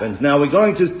happens. Now we're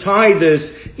going to tie this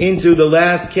into the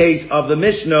last case of the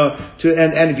Mishnah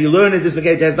and if you learn it, this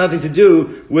case it has nothing to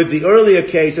do with the earlier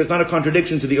case, so it's not a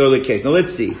contradiction to the earlier case. Now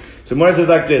let's see. So Mordechai says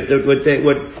like this,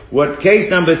 what case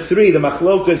number 3, the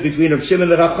machlokas between Rav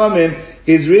Shimon and the Chachamim,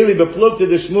 is really beplukta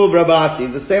the Shmuel Rav Asi.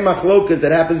 It's the same machlokas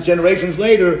that happens generations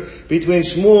later between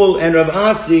Shmuel and Rav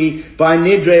Asi by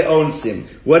nidre onsim.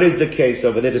 What is the case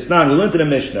over there? It's not. We learned in the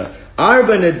Mishnah.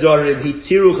 Arba nedarim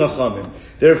hitiru chachamim.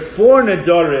 There are 4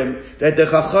 nedarim that the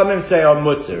chachamim say are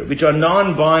mutter, which are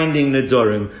non-binding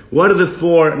nedarim. What are the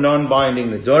 4 non-binding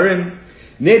nedarim?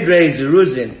 Nidre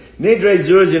zeruzin. Nidre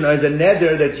zeruzin is a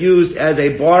neder that's used as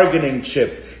a bargaining chip.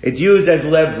 It's used as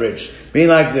leverage. Meaning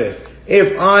like this.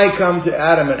 If I come to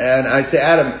Adam and I say,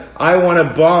 Adam, I want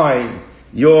to buy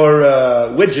your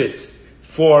widget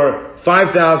for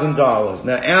 $5,000.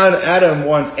 Now Adam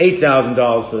wants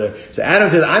 $8,000 for that. So Adam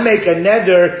says, I make a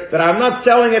neder that I'm not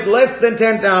selling it less than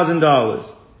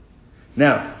 $10,000.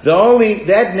 Now,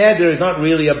 that neder is not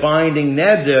really a binding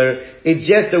neder. It's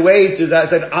just a way to, I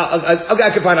said,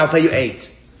 okay, fine, I'll pay you 8.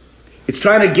 It's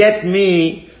trying to get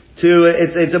me to,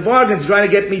 it's a bargain, it's trying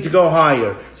to get me to go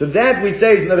higher. So that we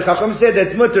say, the Chacham said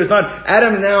that's mutter, it's not,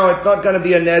 Adam now, it's not going to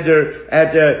be a neder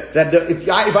if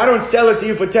I don't sell it to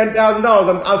you for $10,000,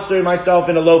 I'm usering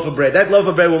myself in a loaf of bread. That loaf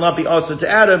of bread will not be usher to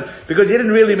Adam, because he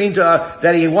didn't really mean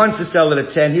that he wants to sell it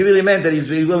at 10, he really meant that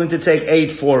he's willing to take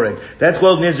 8 for it. That's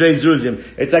called nizrei zruzim.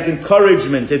 It's like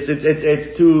encouragement, it's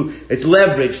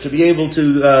leverage to be able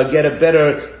to get a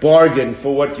better bargain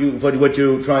for what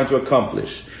you're trying to accomplish.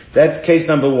 That's case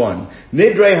number 1.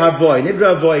 Nidre havoy,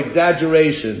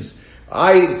 exaggerations.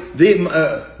 This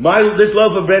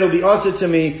loaf of bread will be also to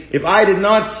me if I did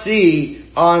not see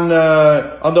on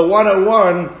the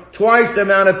 101 twice the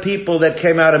amount of people that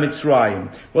came out of Mitzrayim.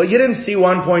 Well, you didn't see 2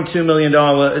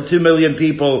 million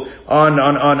people on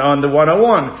the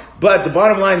 101. But the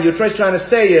bottom line you're trying to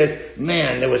say is,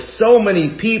 man, there were so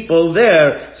many people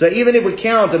there. So even if we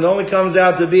count and it only comes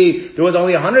out to be, there was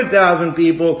only 100,000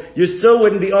 people, you still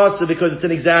wouldn't be also because it's an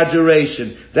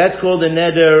exaggeration. That's called a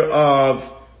neder of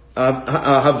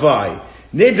Havai.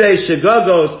 Nidre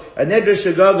Shagagos, a neder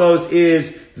Shagagos is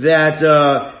that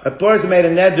a person made a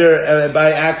neder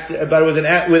by accident, but it was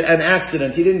with an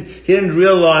accident. He didn't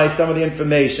realize some of the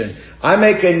information. I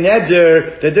make a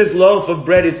neder that this loaf of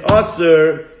bread is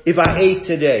asur if I ate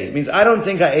today. It means I don't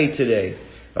think I ate today.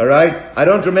 Alright? I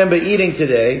don't remember eating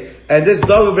today, and this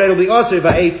loaf of bread will be also if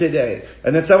I ate today.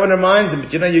 And then someone reminds him,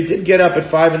 but you did get up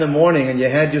at 5 a.m. and you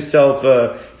had yourself,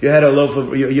 you had a loaf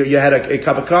of, you had a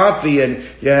cup of coffee, and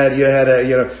you had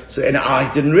and I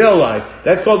didn't realize.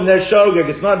 That's called ner shogeg.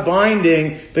 It's not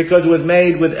binding because it was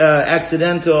made with, it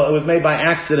was made by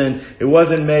accident. It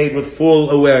wasn't made with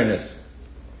full awareness.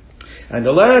 And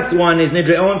the last one is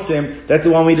Nidre Onsim. That's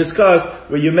the one we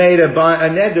discussed, where you made a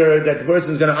neder that the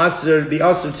person is going to be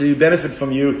usher to benefit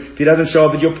from you if he doesn't show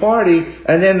up at your party,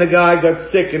 and then the guy got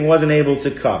sick and wasn't able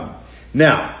to come.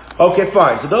 Now, okay,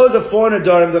 fine. So those are 4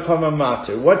 nedarim l'chama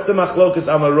matir. What's the machlokas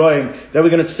amaroim that we're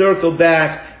going to circle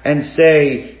back and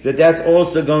say that that's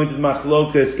also going to the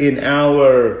machlokas in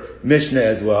our Mishnah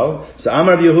as well? So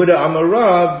Amar Rabbi Yehuda, Amar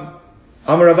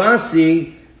Rav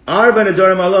Asi, Arba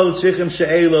nedarim alol tzrichim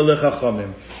she'elo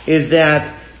lechachamim, is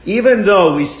that even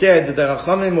though we said that the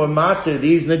chachamim were matir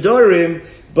these nedarim,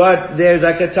 but there's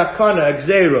like a takana, a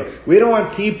gzeira. We don't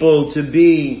want people to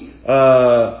be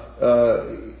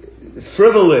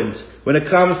frivolent when it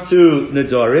comes to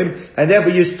nedarim, and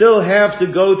therefore you still have to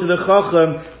go to the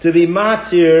chacham to be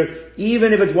matir,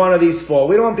 even if it's one of these 4.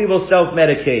 We don't want people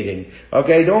self-medicating.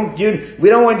 Okay? We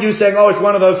don't want you saying, oh, it's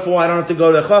one of those 4, I don't have to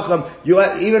go to the chacham.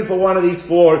 Even for one of these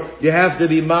 4, you have to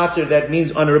be matir. That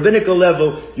means on a rabbinical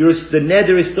level, the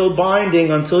neder is still binding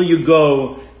until you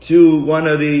go to one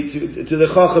of to the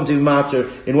chacham to be matir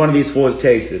in one of these 4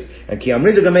 cases. And Ki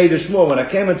Amriza Gamei Shmuel, when I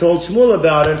came and told Shmuel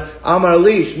about it, Amar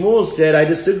Li, Shmuel said, I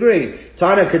disagree.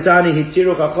 Tana Katani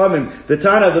Hitiru Chachamim. The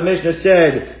Tana of the Mishnah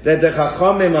said that the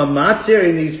Chachamim are matir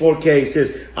in these 4 cases.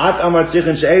 At Amar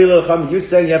Tzichin She'ela Chachamim. You're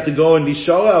saying you have to go and be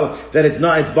shoel, that it's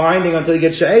binding until you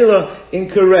get She'ela.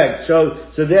 Incorrect. So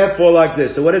therefore like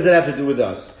this. So what does that have to do with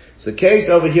us? So the case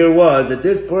over here was that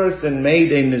this person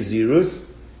made a Nazirus,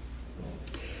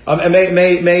 and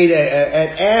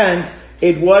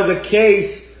it was a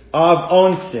case of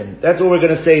onsim. That's what we're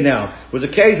going to say now. It was a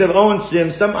case of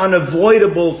onsim. Some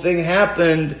unavoidable thing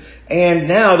happened, and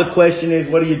now the question is,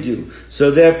 what do you do?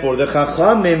 So therefore, the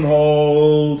Chachamim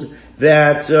hold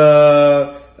that.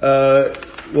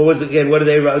 What was it again? What do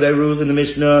they rule in the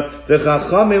Mishnah? The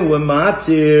Chachamim were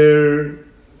matir,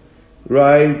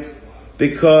 right?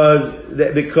 Because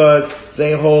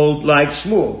they hold like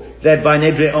Shmuel, that by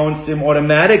Nedre Onsim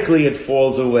automatically it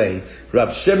falls away. Rab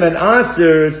Shifman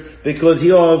answers because he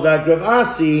holds like Rav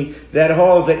Asi, that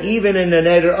holds that even in the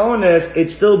Neder Ones,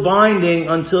 it's still binding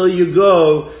until you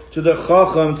go to the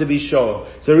Chacham to be sure.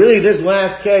 So really this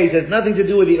last case has nothing to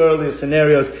do with the earlier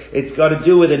scenarios. It's got to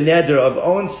do with a Neder of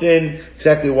Onsin.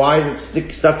 Exactly why is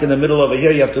it stuck in the middle over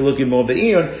here? You have to look in more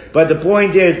Be'iyun. But the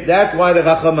point is, that's why the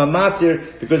Chacham are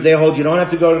matir, because they hold you don't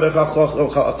have to go to the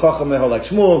Chacham, they hold like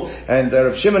Shmuel, and the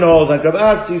Rav Shimon holds like Rav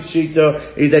Asi's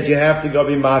Shita, is that you have to go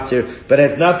be matir. But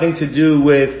it has nothing to do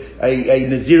with a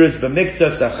Nazirus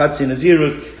b'miktzas, a Chatzi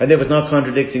Nazirus, and therefore it's not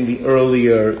contradicting the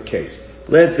earlier case.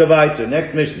 Let's go weiter.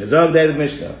 Next Mishnah. Zog David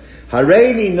Mishnah.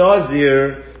 Hareini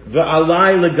Nazir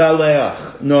v'alai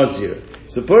legaleach Nazir.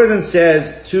 So the person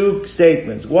says 2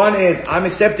 statements. One is, I'm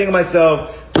accepting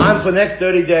myself, for the next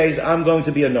 30 days, I'm going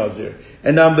to be a Nazir.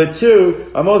 And number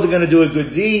 2, I'm also going to do a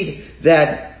good deed,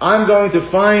 that I'm going to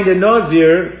find a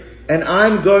Nazir, and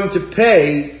I'm going to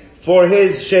pay for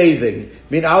his shaving.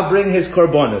 I mean, I'll bring his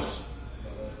korbanos.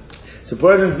 So the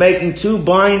person's making 2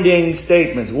 binding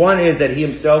statements. One is that he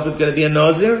himself is going to be a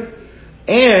Nazir,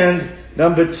 and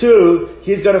number 2,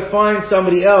 he's going to find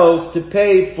somebody else to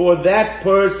pay for that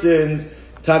person's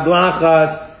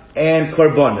taglachas and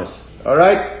korbanos.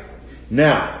 Alright?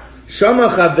 Now, Shama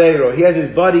Chaveiro, he has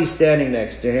his buddy standing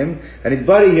next to him, and his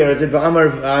buddy here is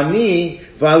V'amar Ani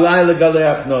V'alai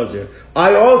Legaleach Nazir.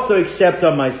 I also accept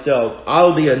on myself,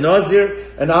 I'll be a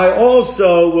Nazir, and I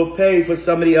also will pay for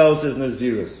somebody else's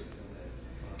Nazirus.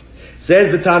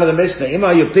 Says the Tana of the Mishnah, Ima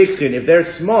Yupikhin, if they're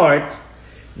smart,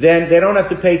 then they don't have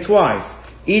to pay twice.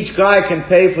 Each guy can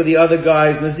pay for the other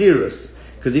guy's Nazirus.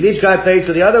 Because if each guy pays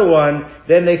for the other one,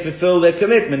 then they fulfill their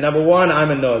commitment. Number 1,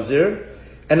 I'm a Nazir.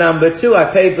 And number 2,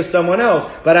 I pay for someone else.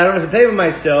 But I don't have to pay for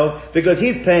myself because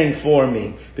he's paying for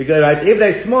me. Because if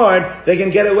they're smart, they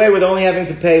can get away with only having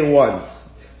to pay once.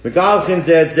 Megalchin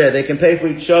said they can pay for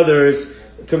each other's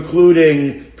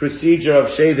concluding procedure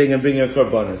of shaving and bringing a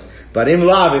korbanos. But in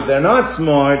lav, if they're not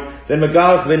smart, then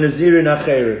megalch v'nazirin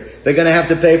acher. They're going to have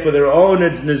to pay for their own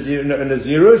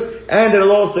nazirus, and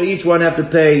they'll also each one have to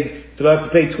pay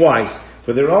twice,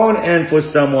 for their own and for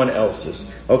someone else's.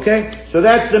 Okay? So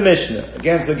that's the Mishnah.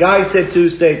 Again, so the guy said 2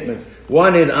 statements.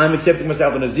 One is, I'm accepting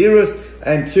myself a Nazirus,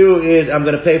 and 2 is, I'm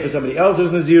going to pay for somebody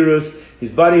else's Nazirus.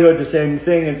 His buddy heard the same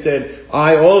thing and said,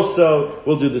 I also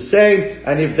will do the same,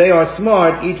 and if they are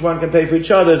smart, each one can pay for each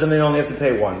other's, and they only have to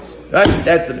pay once. Right?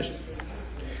 That's the Mishnah.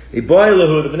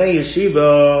 Iboilahu, the Bnei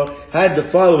Yeshiva, had the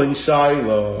following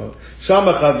Shaila.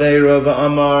 Shama Chaveira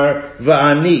v'amar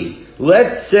v'ani.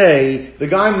 Let's say the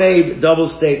guy made a double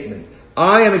statement.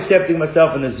 I am accepting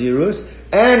myself a Nazirus,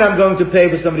 and I'm going to pay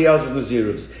for somebody else's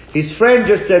Nazirus. His friend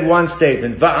just said one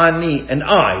statement, va'ani, and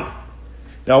I.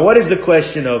 Now what is the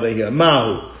question over here?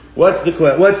 Mahu. What's the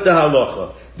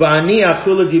halacha? Va'ani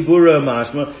akula dibura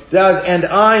mashma. Does and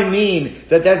I mean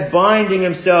that's binding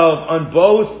himself on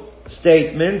both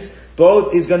statements?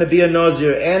 Both is going to be a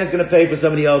Nazir and it's going to pay for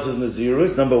somebody else's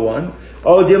Nazirus, number one.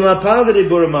 Or maybe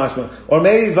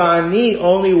Va'ani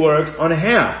only works on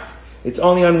half. It's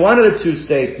only on one of the two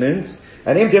statements.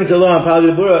 And even if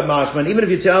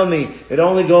you tell me it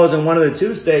only goes on one of the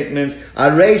two statements,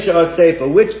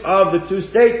 which of the two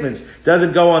statements? Does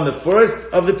it go on the first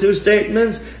of the two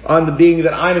statements, on the being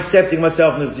that I'm accepting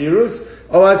myself Nazirus?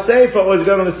 Or I say, or is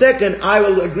going on the second, I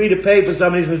will agree to pay for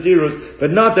somebody's Nazirus,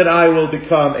 but not that I will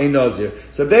become a Nazir.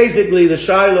 So basically the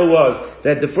Shiloh was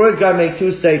that the first guy made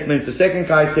two statements, the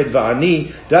second guy said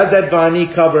Va'ani. Does that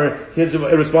Va'ani cover his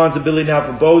responsibility now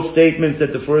for both statements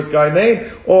that the first guy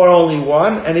made, or only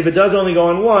one? And if it does only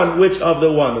go on one, which of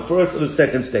the one? The first or the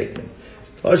second statement?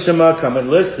 Toshima, come and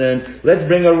listen. Let's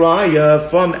bring a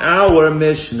raya from our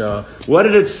Mishnah. What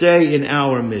did it say in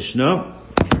our Mishnah?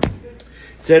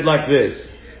 It said like this: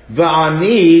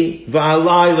 Va'ani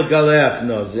va'alai l'galech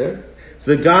nazir.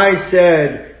 So the guy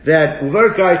said that, the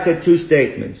first guy said two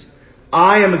statements.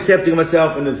 I am accepting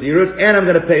myself in Nazirus and I'm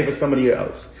going to pay for somebody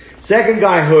else. Second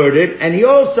guy heard it and he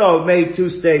also made two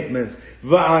statements.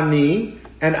 Va'ani,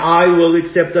 and I will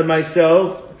accept on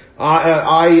myself,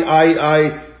 I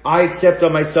accept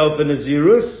on myself in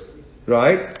Nazirus,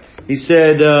 right? He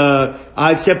said,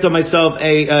 I accept on myself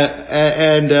he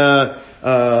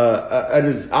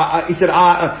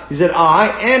said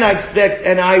I expect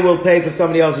and I will pay for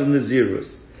somebody else's Nazirus.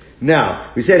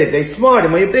 Now, we said if they're smart,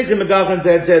 and when you pick them,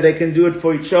 said they can do it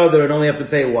for each other and only have to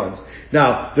pay once.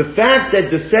 Now, the fact that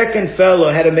the second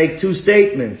fellow had to make two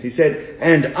statements, he said,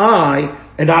 and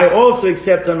I also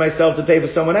accept on myself to pay for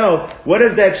someone else, what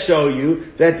does that show you?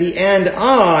 That the and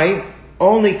I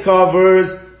only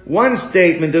covers one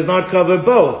statement, does not cover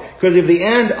both. Because if the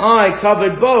and I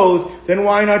covered both, then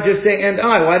why not just say and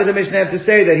I? Why did the Mishnah have to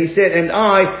say that? He said and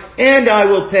I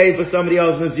will pay for somebody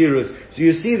else's Nazirus. So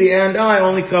you see the and I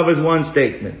only covers one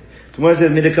statement. So when it says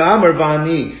Midika'amar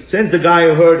Va'ani, since the guy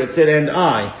who heard it said and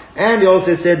he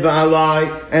also said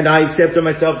Va'alai, and I accept on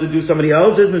myself to do somebody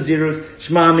else's Nazirus,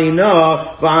 Shma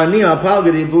Mina, Va'ani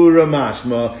Apalgadibura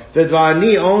Mashma, that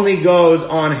Va'ani only goes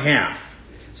on half.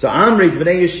 So Amrit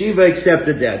B'nai Yeshiva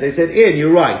accepted that. They said,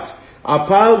 you're right.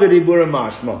 Apalgadibura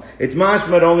Mashma. It's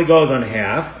Mashma, it only goes on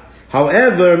half.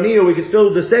 However, we can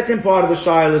still, the second part of the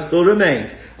Shiloh still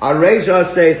remains.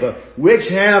 Areisha Seifa. Which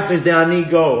half is the Ani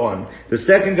go on? The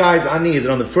second guy's Ani, is it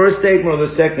on the first statement or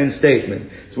the second statement?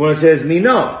 So when it says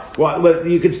Mino, well,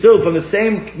 you could still, from the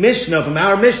same Mishnah, from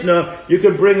our Mishnah, you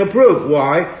could bring a proof.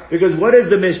 Why? Because what does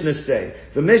the Mishnah say?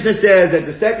 The Mishnah says that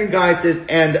the second guy says,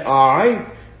 and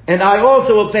I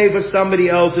also will pay for somebody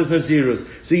else's Nazirus.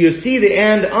 So you see the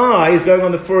and I is going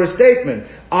on the first statement.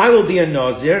 I will be a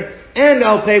Nazir, and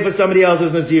I'll pay for somebody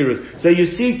else's Nazirus. So you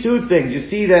see two things. You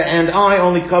see that and I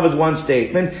only covers one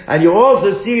statement, and you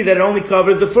also see that it only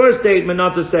covers the first statement,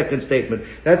 not the second statement.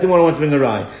 That's the one I want to bring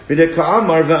around. From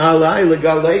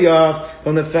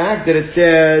the fact that it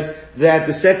says that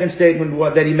the second statement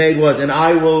that he made was, and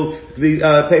I will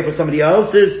pay for somebody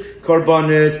else's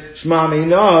Korbanis,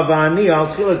 Shmamina, Vani,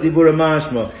 Al Chilas Dibura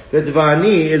Mashma. That the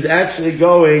Vani is actually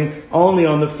going only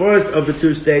on the first of the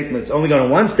two statements. Only going on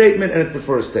one statement, and it's the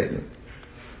first statement.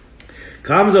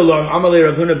 Comes along, Amalei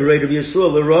Rav Huna B'Rei Rav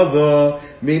Yeshua L'Rava,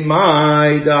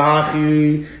 Mimai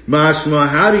Dahachi Mashma.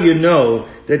 How do you know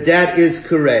that is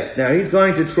correct? Now he's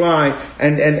going to try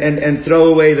and throw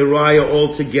away the raya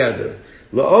altogether.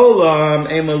 La'olam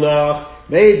Emalach.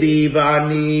 Maybe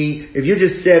Vani, if you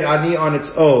just said Ani on its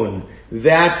own,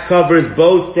 that covers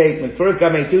both statements. First guy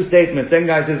made two statements, second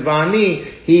guy says Vani,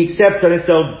 he accepts on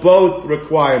itself both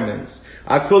requirements.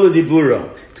 Akula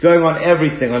Dibura. It's going on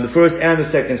everything, on the first and the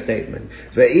second statement.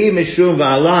 Ve'i Mishum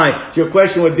Va'alai. So your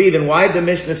question would be, then why did the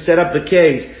Mishnah set up the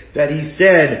case that he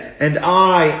said, and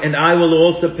I will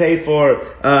also pay for,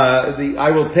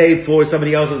 I will pay for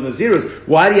somebody else's Nazirus?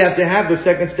 Why do you have to have the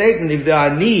second statement if the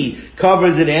Ani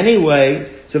covers it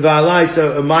anyway? So Va'alai,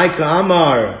 so Maika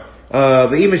Amar,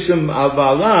 Ve'imishum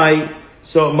Va'alai,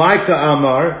 so Maika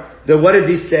Amar, then what is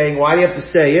he saying? Why do you have to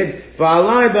say it?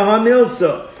 Va'alai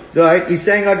B'hamilsa. Right? He's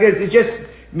saying like this, it's just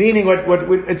meaning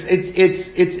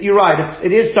it's, you're right,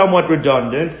 it is somewhat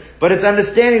redundant, but it's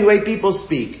understanding the way people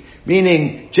speak.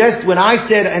 Meaning, just when I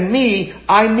said and me,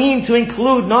 I mean to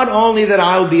include not only that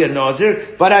I'll be a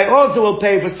Nazir, but I also will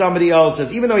pay for somebody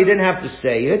else's. Even though he didn't have to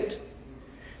say it,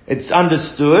 it's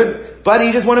understood, but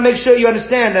you just want to make sure you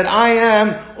understand that I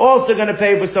am also going to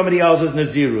pay for somebody else's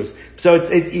Nazirus. So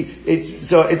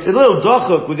it's a little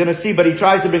dochuk, we're going to see, but he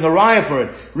tries to bring a raya for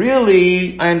it.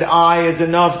 Really, and I is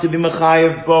enough to be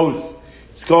mechayev both.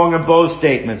 It's going on both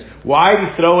statements. Why did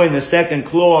he throw in the second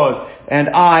clause, and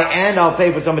I'll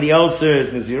pay for somebody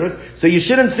else's Nazirus? So you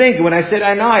shouldn't think, when I said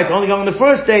and it's only going on the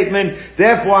first statement,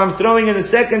 therefore I'm throwing in the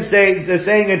second statement,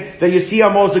 saying it, that you see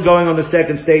I'm also going on the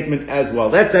second statement as well.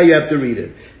 That's how you have to read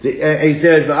it. He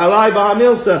says,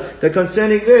 that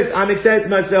concerning this, I'm accepting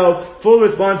myself full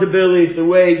responsibilities the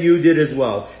way you did as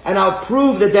well. And I'll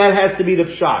prove that has to be the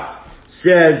pshat,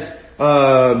 says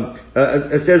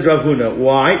Rav Huna.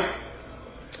 Why?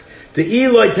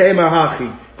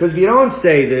 Because if you don't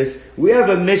say this, we have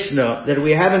a Mishnah that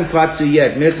we haven't got to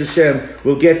yet. Mitzvah Shem,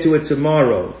 we'll get to it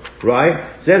tomorrow,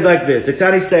 right? It says like this, the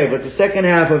Tani Sefer, it's the second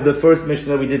half of the first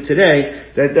Mishnah that we did today,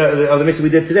 the Mishnah we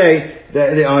did today,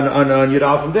 on Yud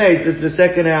Aleph and Beis. This is the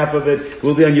second half of it,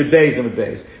 will be on Yud Beis and Yud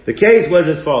Beis. The case was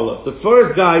as follows. The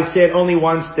first guy said only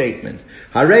one statement.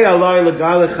 Harei alai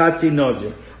l'gale chatzi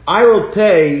nazir. I will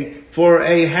pay for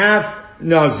a half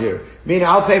nazir. Meaning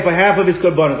I'll pay for half of his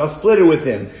korbanos. I'll split it with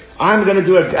him. I'm going to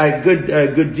do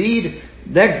a good deed.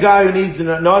 Next guy who needs a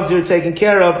nazir taken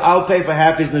care of, I'll pay for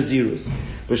half his nazirus.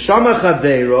 V'shama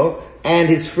chaveiro, and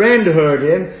his friend heard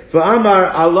him.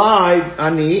 V'amar alai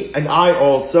ani, and I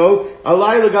also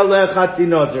alai l'galeh chatzi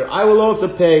nazir. I will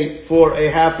also pay for a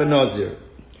half a nazir.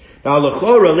 Now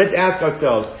l'chora, let's ask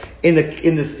ourselves in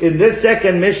this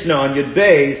second Mishnah on Yud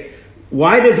Beis,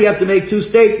 why does he have to make two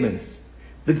statements?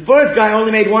 The first guy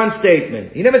only made one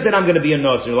statement. He never said, I'm going to be a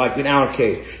Nazir, like in our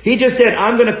case. He just said,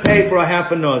 I'm going to pay for a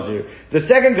half a Nazir. The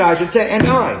second guy should say, and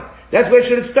I. That's where it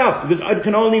should have stopped, because it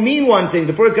can only mean one thing.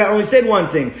 The first guy only said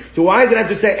one thing. So why does it have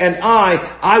to say, and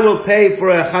I will pay for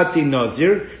a Chatzi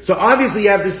Nazir? So obviously you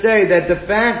have to say that the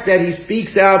fact that he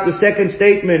speaks out the second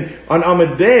statement on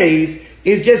Amud Beis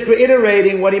is just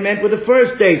reiterating what he meant with the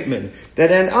first statement.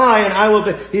 That and I will,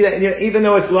 even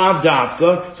though it's lav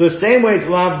dafka, so the same way it's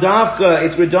lav dafka,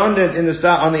 it's redundant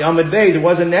on the Amud Beis. It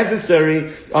wasn't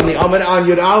necessary on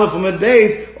Yud Aleph Amud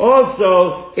Beis.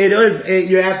 Also,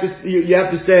 you have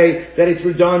to say that it's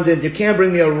redundant. You can't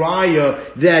bring me a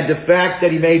raya that the fact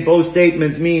that he made both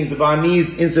statements means the Vani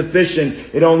is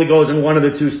insufficient. It only goes in one of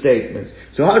the two statements.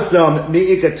 So Hasam,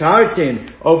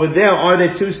 mi'ikatartin, over there, are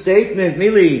there two statements?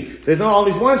 Mili, there's not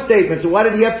always one statement. So why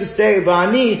did he have to say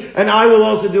Vani, and I will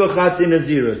also do a Chatzi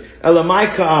Nazirus?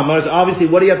 Elamai ka'amar is obviously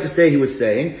what do you have to say he was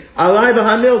saying? Alai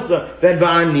v'hanilsa, that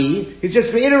Vani, he's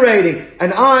just reiterating,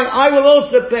 and I will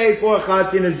also pay for a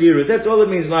Chatzi Nazirus. That's all it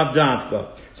means, lav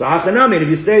davka. So hachanami, if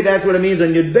you say that's what it means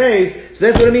on Yud Beis, so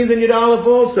that's what it means on Yud Aleph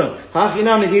also.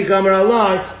 Hachanami kikamar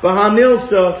alai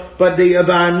v'hanilsa, but the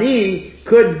Vani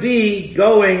could be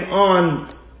going on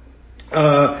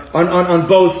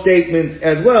both statements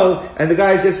as well, and the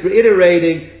guy's just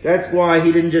reiterating. That's why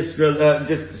he didn't just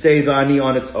say Vani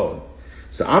on its own.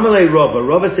 So Amalei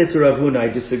Rava said to Rav Huna, I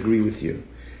disagree with you.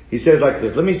 He says like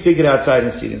this. Let me speak it outside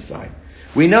and see it inside.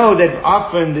 We know that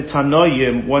often the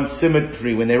Tanoim want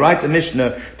symmetry. When they write the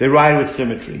Mishnah, they write with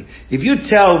symmetry. If you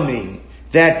tell me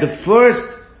that the first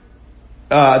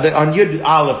on Yud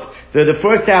Aleph, the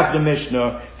first half of the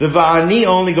Mishnah, the Va'ani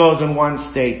only goes in one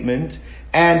statement,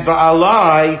 and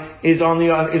Va'alai is on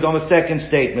the second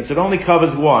statement, so it only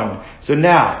covers one. So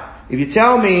now, if you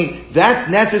tell me that's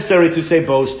necessary to say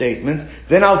both statements,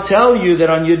 then I'll tell you that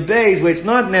on Yud Beis, where it's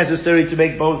not necessary to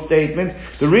make both statements,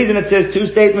 the reason it says two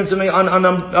statements on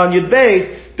Yud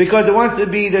Beis, because it wants to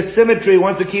be the symmetry, it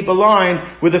wants to keep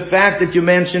aligned with the fact that you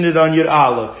mentioned it on Yud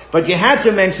Aleph. But you had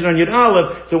to mention on Yud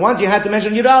Aleph, so once you had to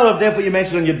mention Yud Aleph, therefore you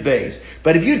mentioned on Yud Beis.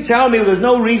 But if you tell me there's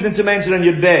no reason to mention on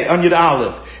Yud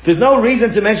Aleph, if there's no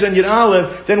reason to mention on Yud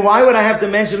Aleph, then why would I have to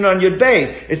mention it on Yud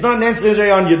Beis? It's not necessary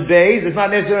on Yud Beis, it's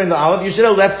not necessary on the Aleph, you should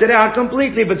have left it out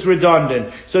completely if it's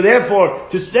redundant. So therefore,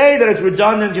 to say that it's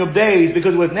redundant in Yud Beis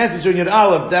because it was necessary in Yud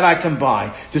Aleph, that I can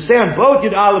buy. To say on both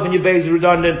Yud Aleph and Yud Beis is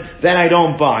redundant, then I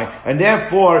don't buy. And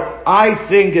therefore, I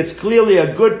think it's clearly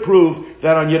a good proof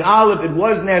that on Yud Aleph it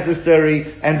was necessary,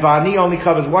 and Vani only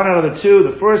covers one out of the two,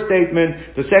 the first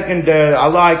statement, the second,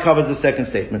 Alai covers the second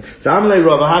statement. So Amalei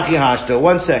Rava, Hachi Hashta,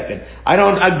 1 second. I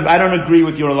don't agree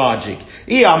with your logic.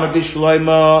 It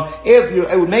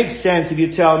would make sense if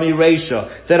you tell me,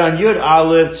 Reisha, that on Yud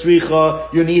Aleph,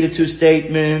 Tzricha, you needed two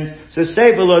statements, so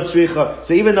Sefer Lo Tzricha.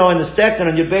 So even though in the second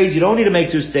on Yud Beis you don't need to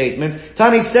make two statements,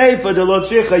 Tani Sefer de Lo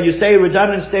Tzricha, you say a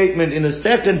redundant statement in the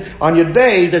second on Yud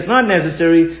Beis, that's not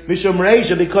necessary, Mishum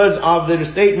Reisha, because of the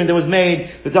statement that was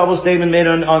made, the double statement made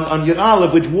on Yud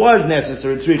Aleph, which was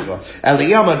necessary, Tzricha.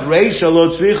 Eliyamad Reisha Lo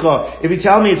Tzricha, if you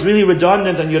tell me it's really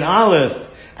redundant on Yud Aleph,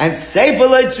 and Sefer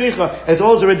Lo Tzricha, it's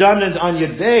also redundant on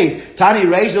Yud Beis. Tani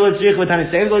Reisha Lo Tzricha, Tani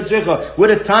Sefer Lo Tzricha. Would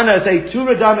a Tana say two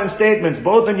redundant statements,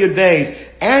 both on Yud Beis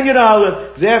and Yud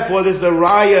Aleph. Therefore, this is the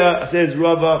Raya, says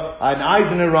Rava, an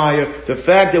Eisen Raya. The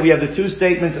fact that we have the two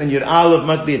statements and Yud Aleph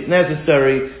must be it's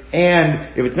necessary.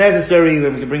 And if it's necessary,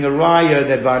 then we can bring a Raya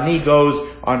that Vani goes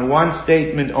on one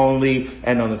statement only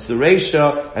and on the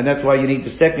Tzeresha, and that's why you need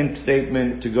the second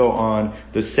statement to go on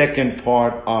the second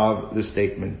part of the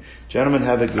statement. Gentlemen,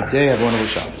 have a good day. Have a wonderful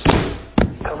Shabbos.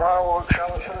 Tomorrow,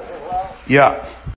 Shabbos as well? Yeah.